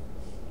soon?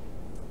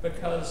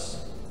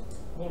 Because,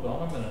 hold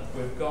on a minute,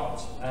 we've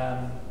got,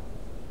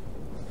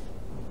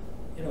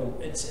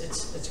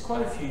 it's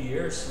quite a few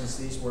years since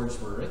these words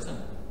were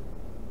written.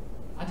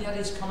 And yet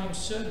he's coming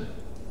soon.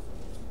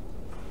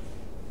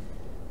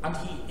 And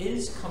he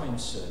is coming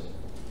soon.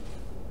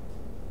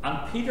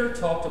 And Peter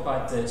talked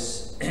about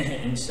this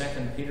in 2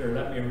 Peter.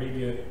 Let me read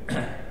you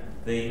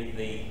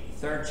the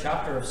third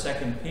chapter of 2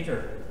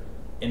 Peter.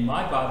 In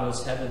my Bible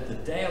is headed, "The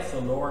day of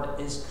the Lord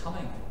is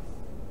coming."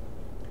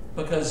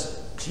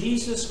 Because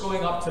Jesus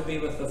going up to be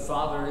with the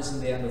Father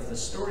isn't the end of the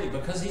story,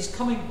 because he's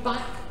coming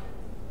back.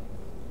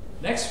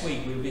 Next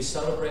week we'll be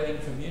celebrating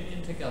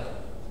communion together.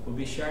 We'll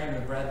be sharing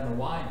the bread and the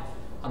wine.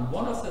 And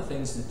one of the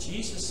things that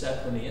Jesus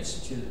said when he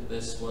instituted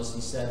this was,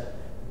 he said,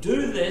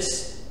 "Do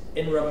this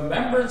in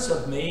remembrance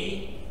of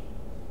me."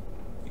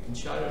 You can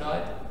shout it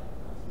out.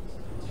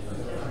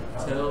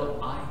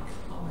 "Till I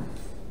come."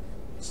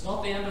 It's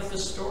not the end of the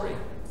story.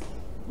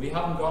 We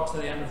haven't got to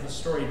the end of the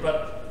story.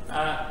 But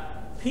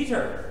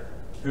Peter,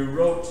 who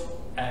wrote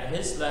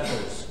his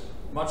letters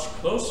much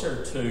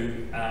closer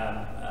to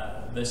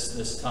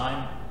this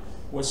time,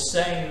 was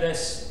saying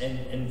this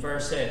in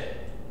verse 8.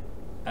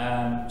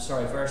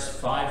 Verse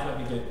 5, let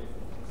me do it.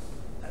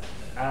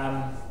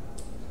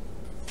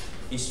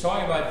 He's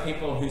talking about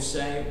people who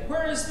say,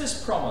 where is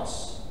this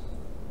promise?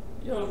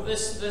 You know,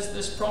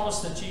 this promise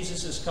that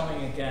Jesus is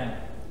coming again.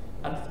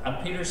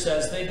 And Peter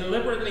says, they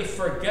deliberately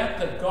forget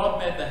that God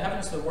made the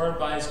heavens and the world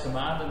by his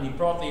command, and he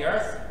brought the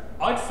earth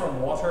out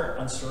from water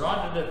and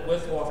surrounded it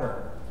with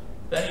water.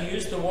 Then he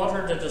used the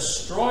water to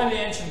destroy the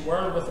ancient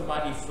world with a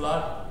mighty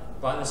flood.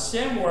 By the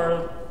same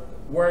word,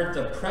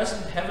 the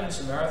present heavens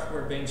and earth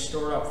were being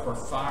stored up for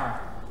fire.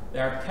 They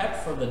are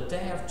kept for the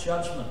day of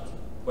judgment,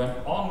 when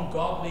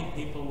ungodly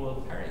people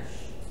will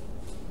perish.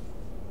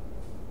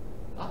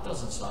 That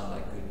doesn't sound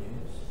like good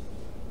news.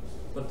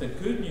 But the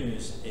good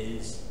news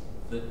is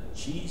that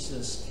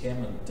Jesus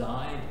came and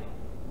died,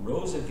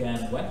 rose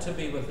again, went to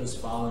be with his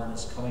Father, and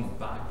is coming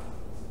back.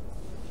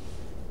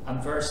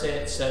 And verse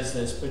 8 says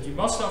this, "But you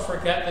must not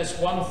forget this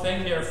one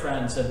thing, dear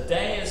friends. A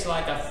day is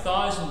like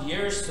 1,000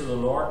 years to the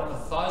Lord, and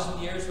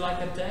 1,000 years like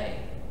a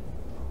day."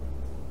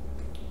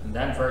 And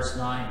then verse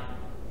 9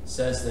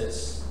 says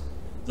this,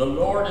 "The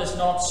Lord is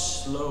not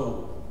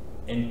slow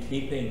in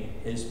keeping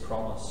his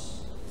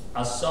promise,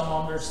 as some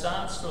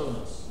understand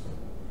slowness.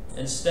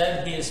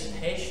 Instead, he is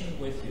patient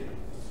with you,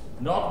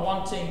 not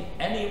wanting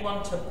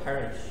anyone to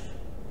perish,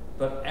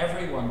 but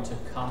everyone to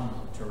come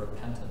to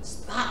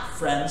repentance. That,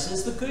 friends,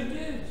 is the good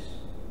news.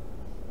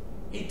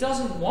 He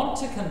doesn't want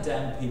to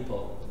condemn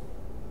people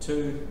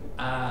to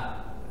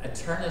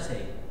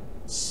eternity,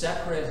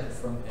 separated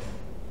from him.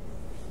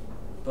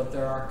 But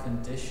there are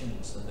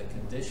conditions, and the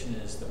condition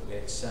is that we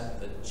accept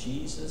that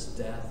Jesus'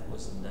 death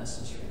was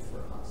necessary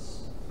for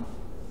us.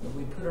 That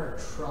we put our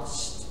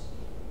trust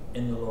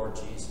in the Lord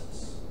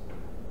Jesus.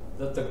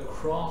 That the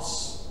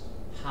cross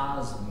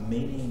has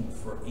meaning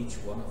for each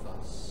one of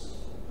us.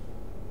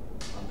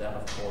 And then,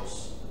 of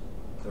course,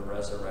 the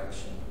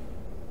resurrection.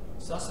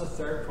 So that's the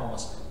third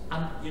promise.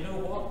 And you know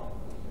what?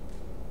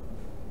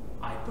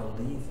 I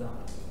believe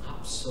that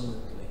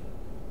absolutely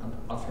and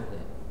utterly.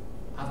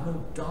 I have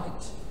no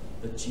doubt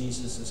that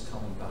Jesus is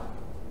coming back.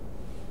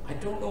 I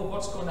don't know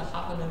what's going to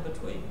happen in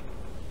between.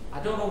 I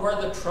don't know where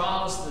the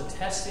trials, the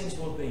testings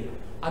will be.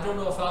 I don't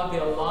know if I'll be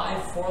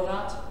alive for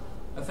that,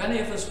 if any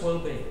of us will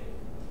be,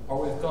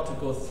 or we've got to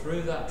go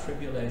through that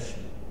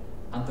tribulation.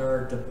 And there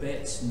are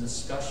debates and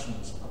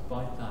discussions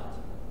about that.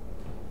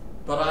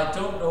 But I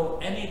don't know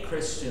any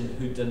Christian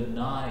who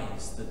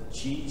denies that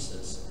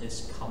Jesus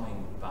is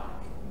coming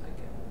back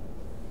again.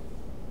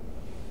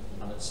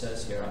 And it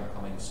says here, I'm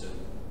coming soon.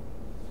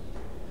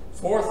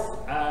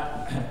 Fourth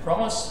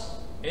promise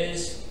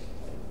is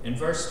in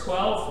verse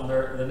 12,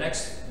 and the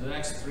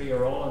next three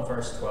are all in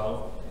verse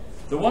 12.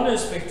 The one who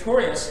is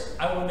victorious,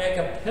 I will make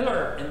a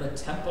pillar in the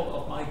temple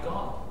of my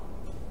God.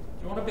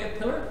 Do you want to be a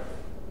pillar?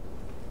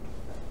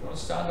 Do you want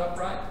to stand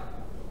upright?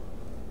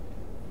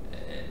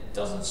 It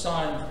doesn't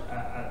sound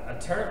a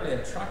terribly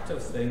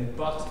attractive thing,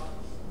 but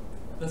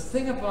the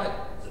thing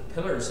about the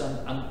pillars,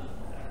 and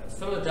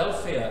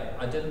Philadelphia,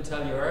 I didn't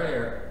tell you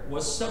earlier,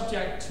 was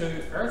subject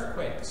to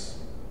earthquakes.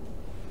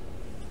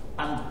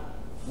 And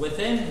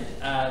within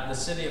the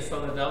city of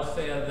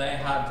Philadelphia, they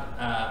had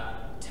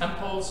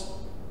temples,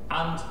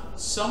 and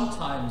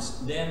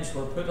sometimes names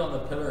were put on the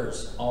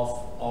pillars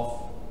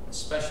of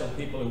special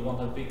people who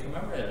wanted to be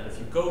commemorated. If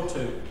you go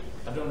to,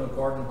 I don't know,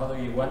 Gordon,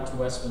 whether you went to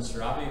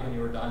Westminster Abbey when you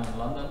were down in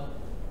London,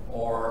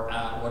 or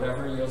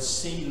whatever, you'll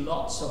see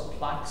lots of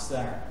plaques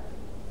there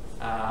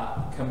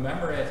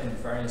commemorating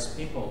various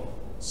people.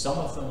 Some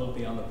of them will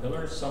be on the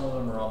pillars, some of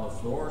them are on the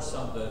floor,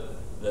 some of the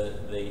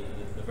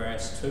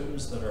various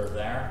tombs that are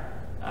there,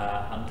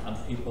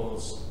 and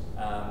people's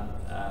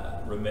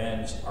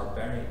remains are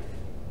buried.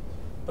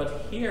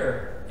 But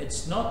here,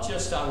 it's not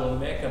just I will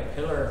make a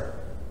pillar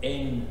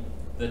in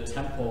the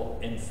temple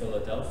in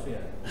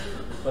Philadelphia,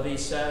 but he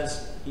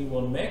says he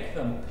will make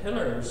them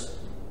pillars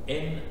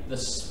in the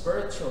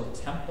spiritual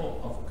temple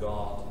of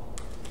God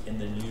in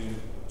the New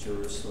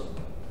Jerusalem.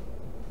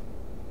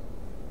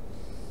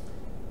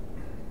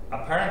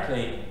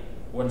 Apparently,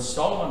 when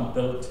Solomon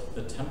built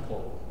the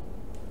temple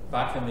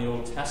back in the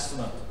Old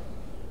Testament,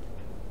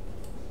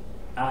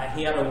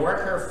 he had a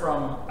worker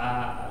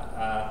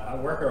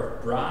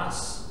of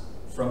brass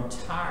from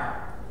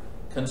Tyre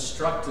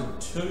constructed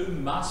two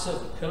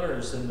massive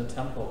pillars in the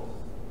temple.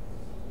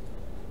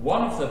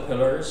 One of the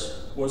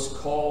pillars was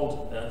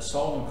called,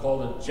 Solomon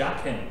called it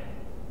Jachin,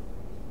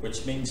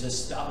 which means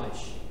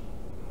establish.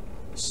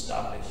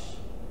 Establish.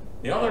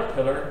 The other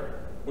pillar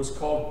was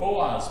called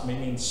Boaz,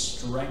 meaning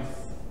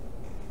strength.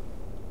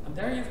 And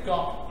there you've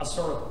got a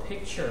sort of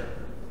picture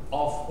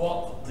of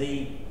what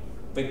the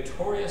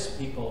victorious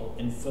people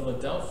in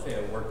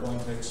Philadelphia were going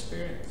to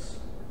experience.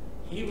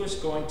 He was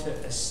going to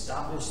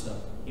establish them.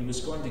 He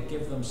was going to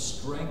give them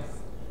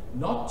strength,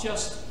 not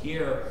just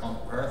here on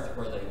earth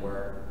where they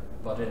were,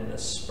 but in the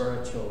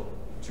spiritual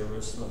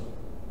Jerusalem.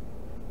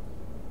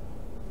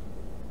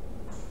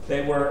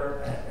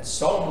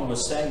 Solomon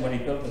was saying when he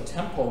built the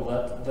temple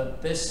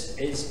that this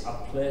is a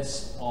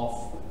place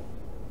of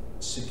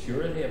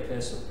security, a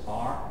place of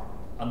power.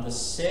 And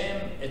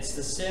it's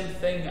the same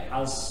thing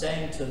as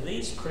saying to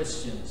these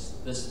Christians,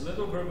 this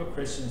little group of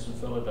Christians in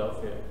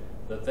Philadelphia,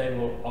 that they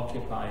will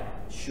occupy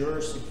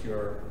sure,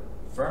 secure,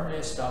 firmly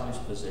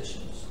established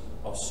positions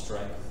of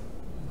strength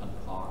and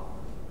power.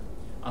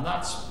 And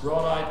that's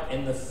brought out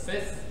in the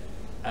fifth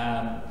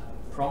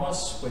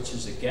promise, which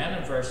is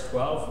again in verse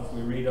 12, if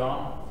we read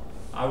on.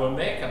 I will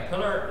make a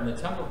pillar in the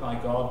temple of my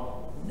God,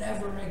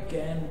 never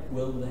again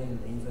will they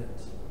leave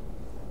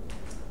it.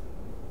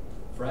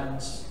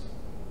 Friends,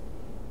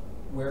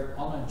 we're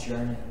on a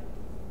journey.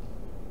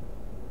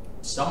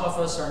 Some of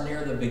us are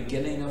near the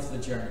beginning of the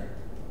journey.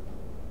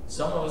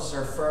 Some of us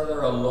are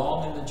further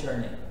along in the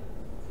journey.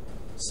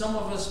 Some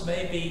of us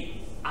may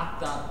be at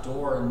that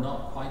door and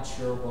not quite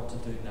sure what to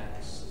do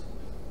next.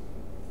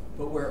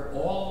 But we're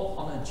all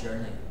on a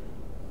journey.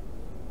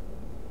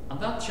 And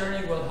that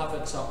journey will have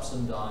its ups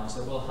and downs.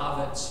 It will have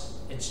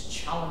its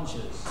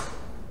challenges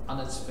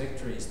and its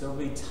victories. There will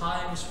be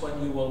times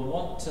when you will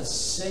want to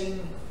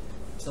sing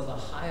to the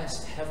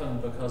highest heaven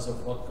because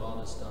of what God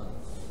has done.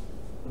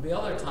 There will be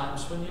other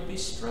times when you'll be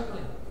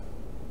struggling.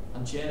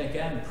 And Jane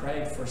again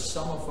prayed for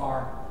some of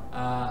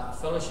our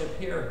fellowship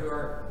here who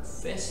are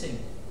facing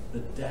the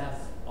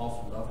death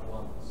of loved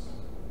ones.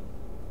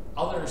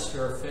 Others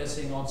who are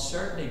facing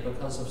uncertainty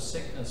because of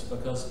sickness,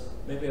 because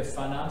maybe of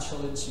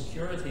financial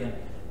insecurity, and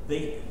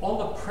all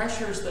the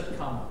pressures that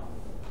come.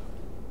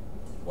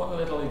 One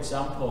little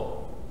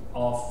example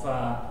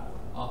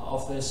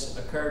of this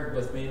occurred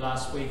with me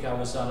last week. I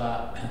was at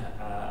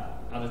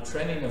a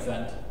training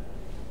event,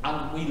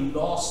 and we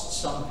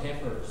lost some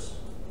papers.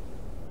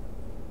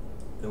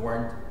 They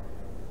weren't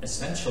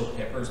essential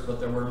papers, but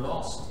they were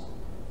lost.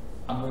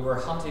 And we were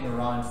hunting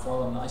around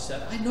for them, and I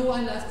said, I know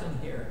I left them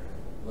here.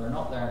 They're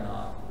not there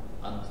now.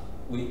 And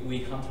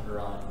we hunted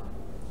around.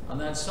 And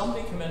then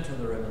somebody came into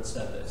the room and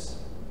said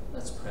this,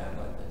 let's pray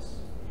about this.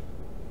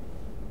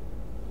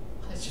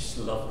 I just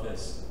love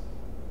this.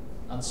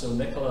 And so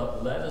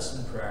Nicola led us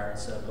in prayer and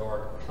said,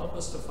 Lord, help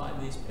us to find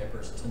these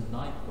papers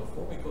tonight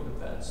before we go to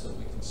bed so that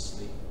we can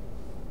sleep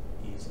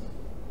easily.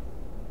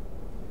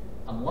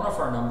 And one of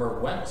our number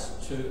went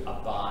to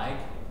a bag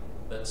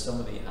that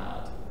somebody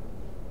had.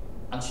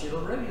 And she'd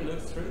already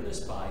looked through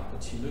this bag,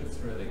 but she looked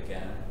through it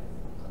again,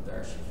 and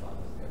there she found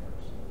the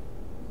papers.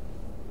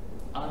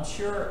 And I'm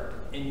sure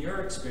in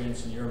your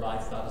experience in your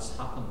life that has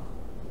happened.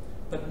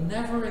 But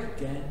never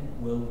again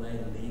will they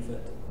leave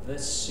it.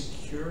 This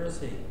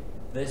security,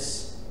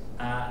 this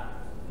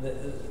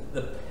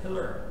the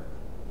pillar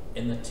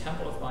in the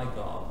temple of my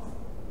God,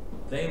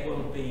 they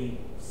will be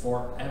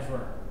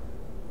forever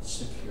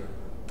secure.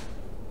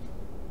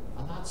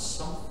 And that's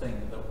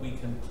something that we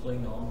can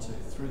cling on to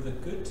through the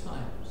good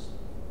times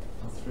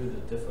and through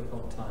the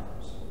difficult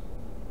times.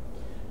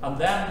 And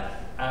then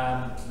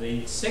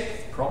the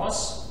sixth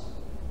promise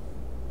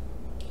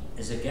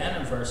is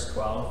again in verse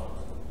 12.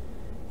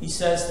 He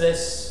says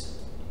this,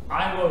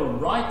 I will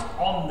write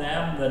on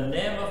them the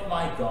name of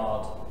my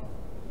God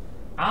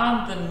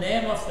and the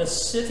name of the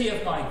city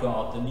of my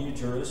God, the New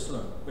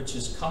Jerusalem, which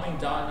is coming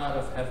down out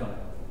of heaven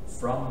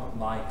from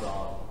my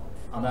God.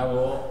 And I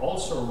will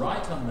also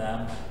write on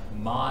them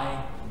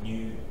my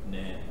new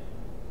name.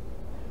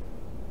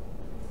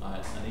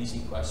 An easy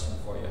question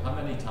for you. How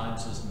many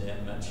times is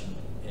name mentioned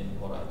in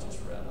what I just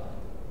read out?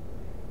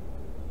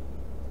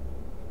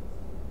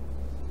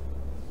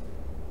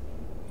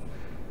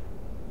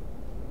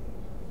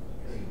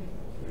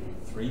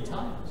 3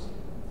 times.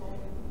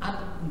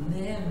 And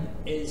name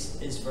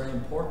is very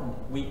important.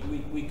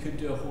 We could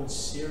do a whole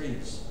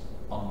series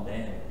on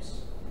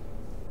names.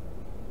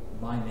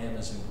 My name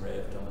is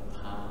engraved on the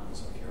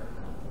palms of your hand.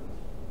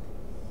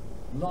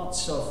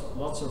 Lots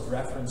of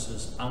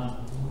references,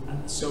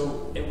 and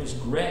so it was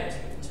great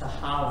to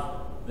have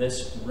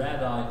this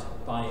read out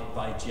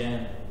by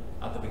Jen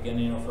at the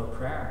beginning of her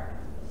prayer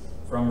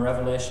from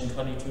Revelation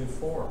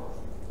 22:4.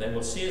 They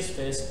will see his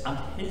face, and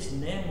his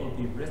name will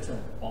be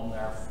written on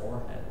their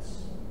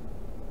foreheads.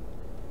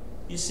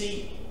 You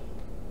see,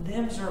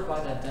 names are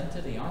about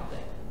identity, aren't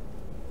they?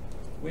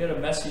 We had a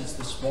message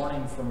this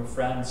morning from a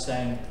friend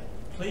saying,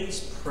 please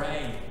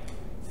pray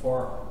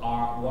for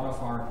one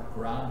of our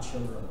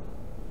grandchildren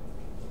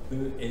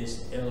who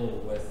is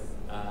ill with,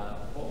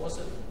 what was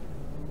it?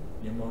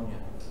 Pneumonia.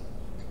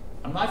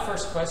 And my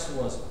first question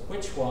was,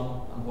 which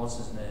one and what's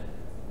his name?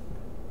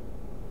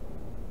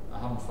 I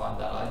haven't found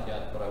that out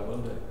yet, but I will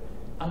do.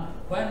 And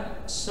when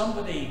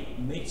somebody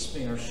meets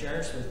me or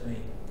shares with me,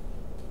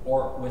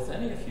 or with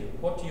any of you,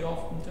 what do you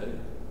often do?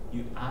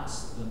 You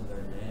ask them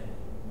their name,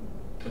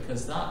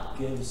 because that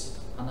gives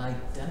an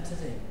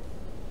identity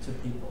to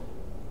people.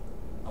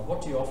 And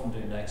what do you often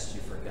do next?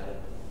 You forget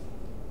it,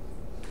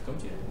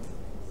 don't you?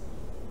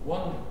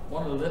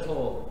 One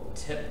little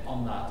tip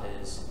on that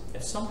is,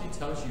 if somebody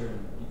tells you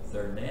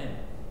their name,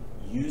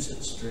 use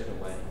it straight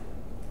away.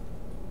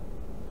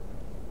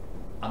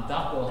 And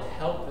that will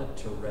help it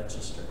to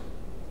register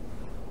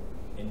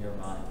in your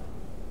mind.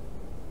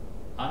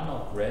 I'm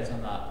not great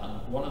on that,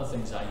 and one of the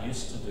things I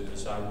used to do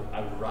is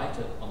I write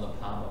it on the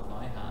palm of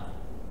my hand.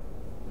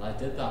 And I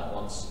did that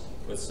once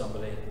with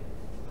somebody,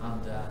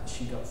 and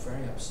she got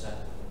very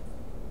upset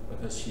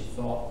because she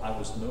thought I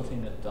was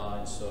noting it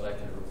down so that I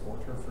could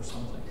report her for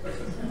something.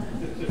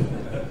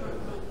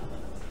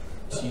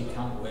 So you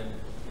can't win.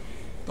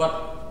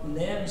 But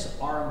names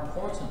are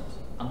important,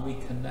 and we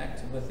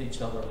connect with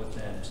each other with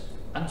names.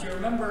 And do you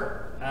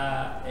remember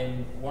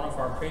in one of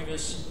our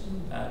previous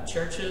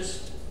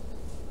churches,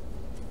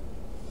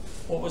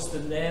 what was the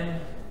name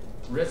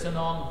written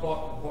on?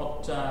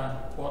 What?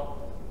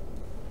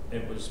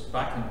 It was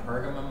back in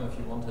Pergamum, if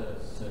you want to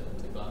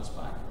glance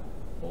back.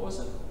 What was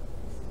it?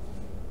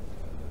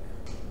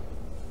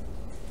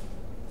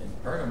 In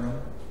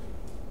Pergamum,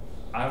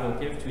 I will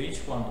give to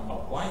each one a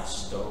white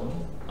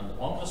stone, and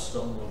on the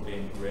stone will be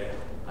engraved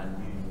a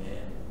new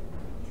name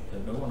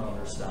that no one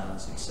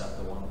understands except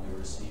the one who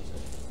receives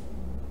it.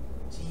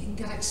 So you can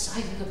get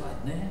excited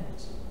about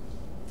names.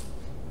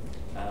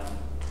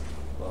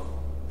 Well,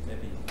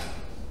 maybe.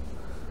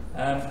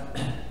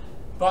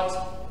 But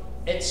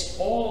it's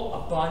all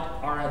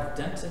about our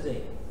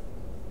identity.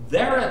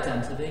 Their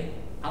identity,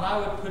 and I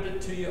would put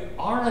it to you,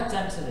 our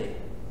identity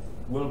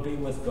will be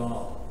with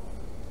God.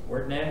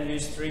 Word name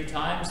used 3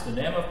 times. The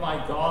name of my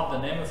God, the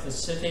name of the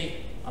city,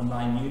 and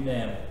my new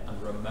name.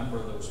 And remember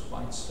those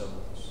white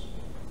stones.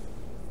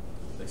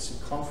 This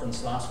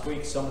conference last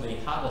week, somebody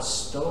had a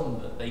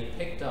stone that they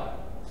picked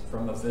up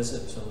from a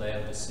visit to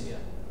Laodicea.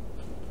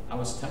 I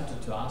was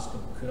tempted to ask him,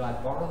 could I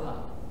borrow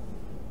that?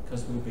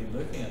 Because we'll be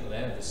looking at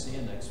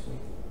Laodicea next week.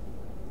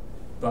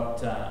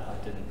 But I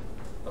didn't.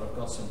 But I've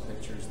got some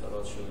pictures that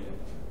I'll show you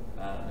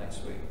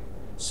next week.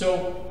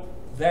 So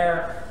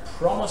their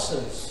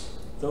promises,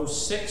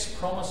 those 6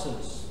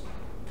 promises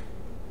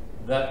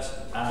that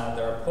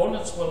their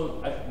opponents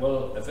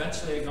will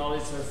eventually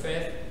acknowledge their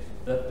faith,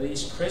 that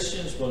these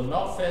Christians will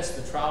not face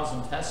the trials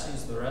and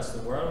testings of the rest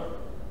of the world,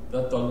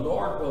 that the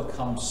Lord will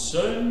come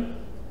soon,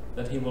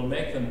 that he will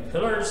make them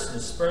pillars in the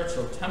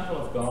spiritual temple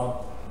of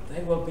God,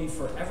 they will be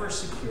forever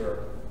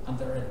secure, and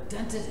their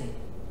identity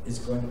is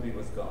going to be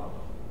with God.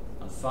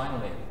 And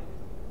finally,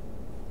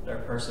 their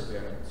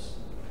perseverance.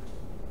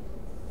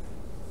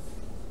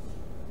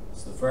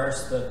 It's the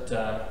verse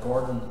that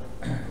Gordon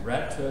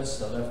read to us,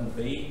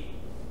 11b.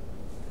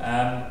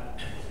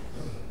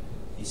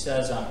 He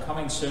says, I'm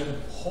coming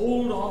soon.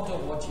 Hold on to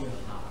what you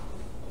have,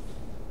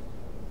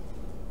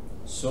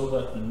 so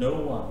that no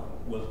one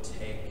will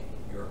take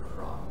your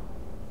crown.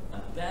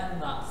 And then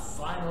that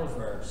final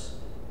verse,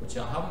 which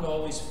I haven't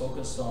always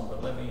focused on,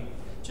 but let me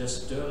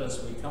just do it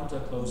as we come to a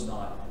close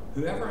now.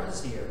 Whoever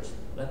has ears,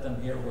 let them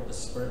hear what the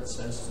Spirit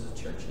says to the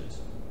churches.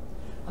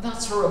 And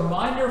that's a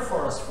reminder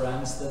for us,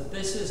 friends, that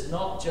this is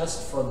not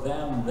just for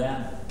them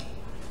then.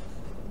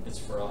 It's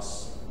for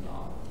us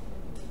now.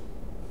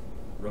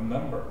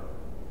 Remember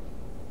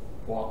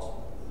what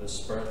the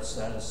Spirit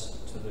says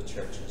to the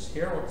churches.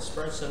 Hear what the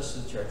Spirit says to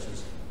the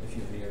churches if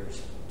you have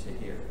ears to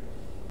hear.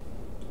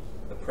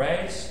 The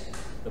praise,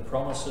 the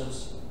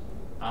promises,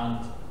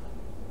 and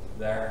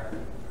their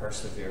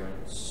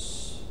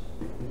perseverance.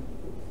 We'll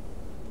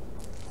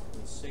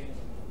sing.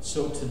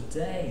 So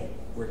today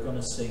we're going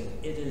to sing,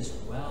 It Is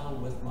Well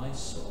With My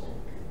Soul.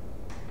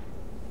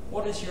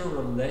 What is your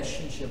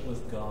relationship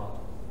with God?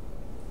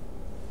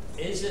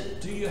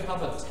 Do you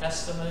have a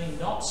testimony,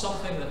 not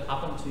something that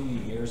happened to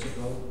you years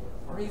ago,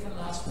 or even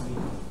last week,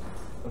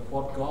 but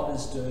what God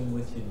is doing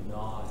with you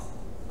now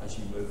as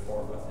you move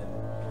forward with Him?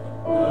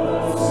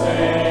 The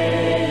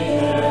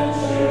Satan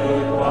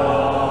should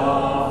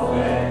bow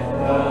when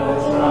the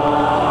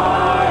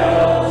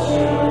trial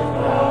should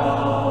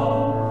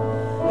come.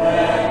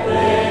 Let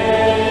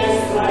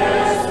this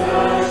blessed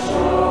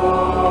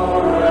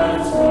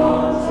assurance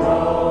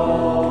control.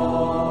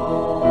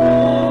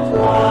 And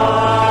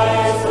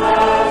Christ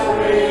has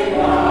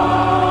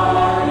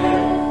regarded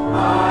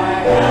my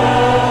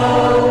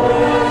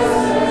helpless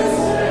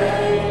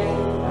estate,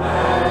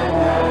 and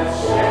has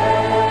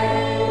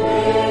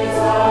shed His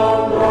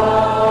own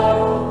blood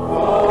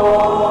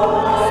for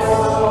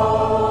my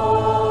soul.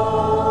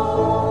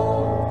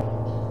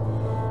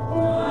 I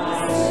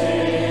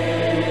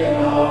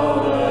sing of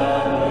the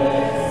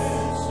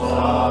bliss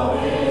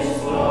of His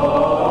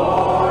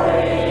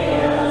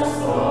glorious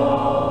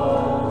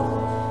thought.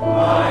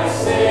 I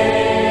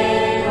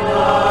sing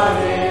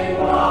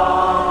nothing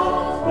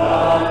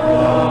but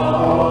the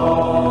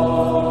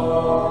whole.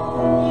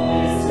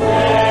 His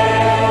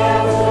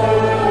nailed to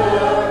the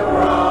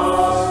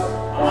cross,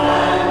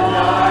 and I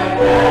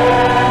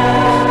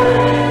bear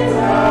it no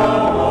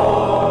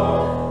more.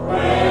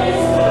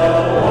 Praise the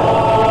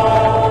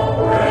Lord,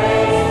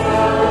 praise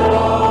the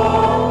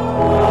Lord,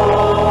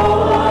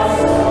 oh my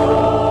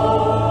soul.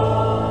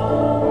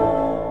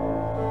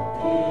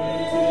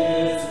 It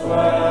is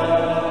well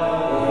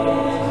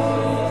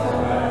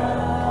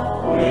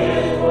with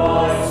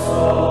my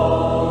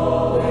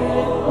soul,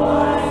 with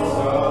my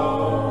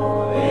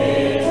soul.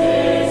 It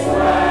is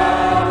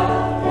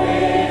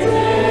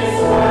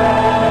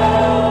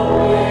well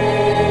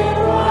with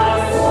my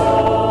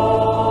soul.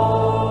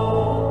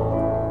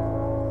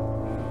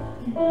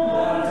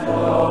 And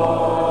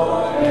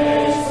oh,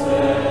 haste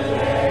the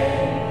day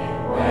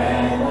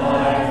when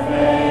thy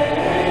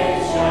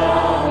face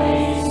shall be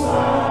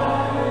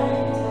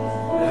sight.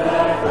 The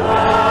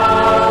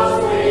clouds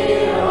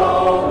will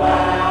roll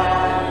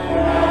back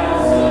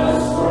as a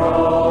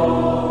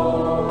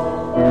scroll.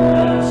 The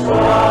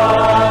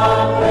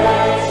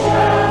trumpet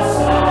shall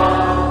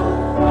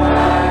sound, and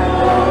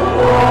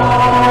the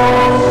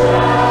Lord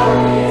shall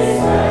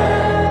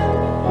descend.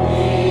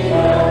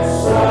 Even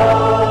so,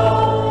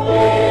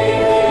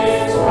 it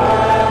is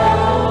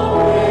well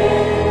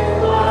with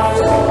my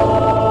soul.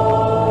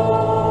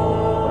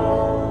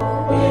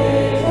 It is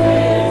well,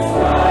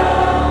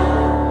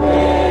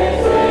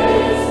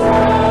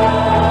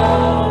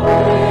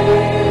 it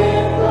is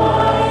well with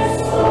my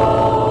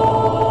soul.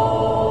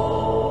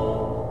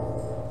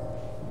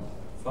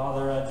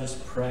 Father, I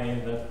just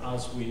pray that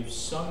as we've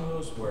sung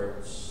those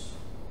words,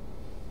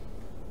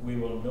 we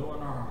will know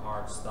in our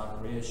hearts that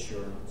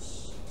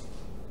reassurance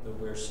that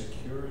we're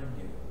secure in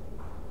you.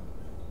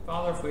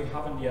 Father, if we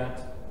haven't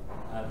yet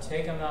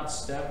taken that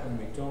step and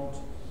we don't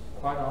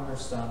quite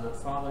understand it,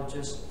 Father,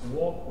 just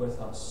walk with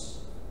us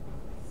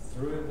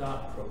through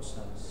that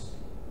process.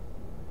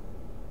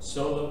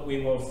 so that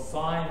we will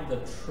find the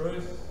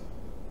truth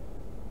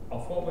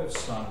of what we've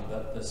sung,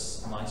 that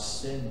my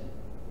sin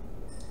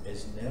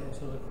is nailed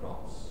to the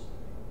cross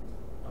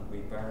and we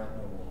bear it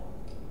no more.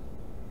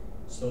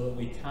 So that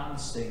we can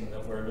sing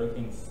that we're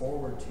looking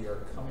forward to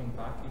your coming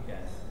back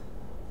again,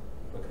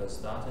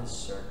 because that is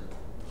certain.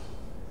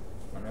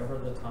 Whenever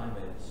the time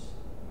is,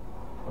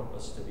 help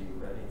us to be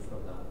ready for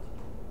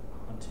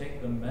that, and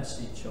take the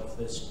message of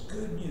this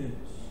good news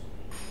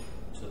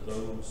to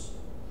those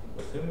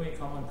with whom we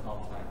come in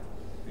contact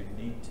who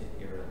need to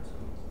hear it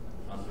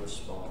and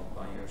respond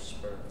by your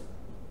Spirit.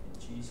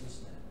 In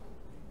Jesus' name.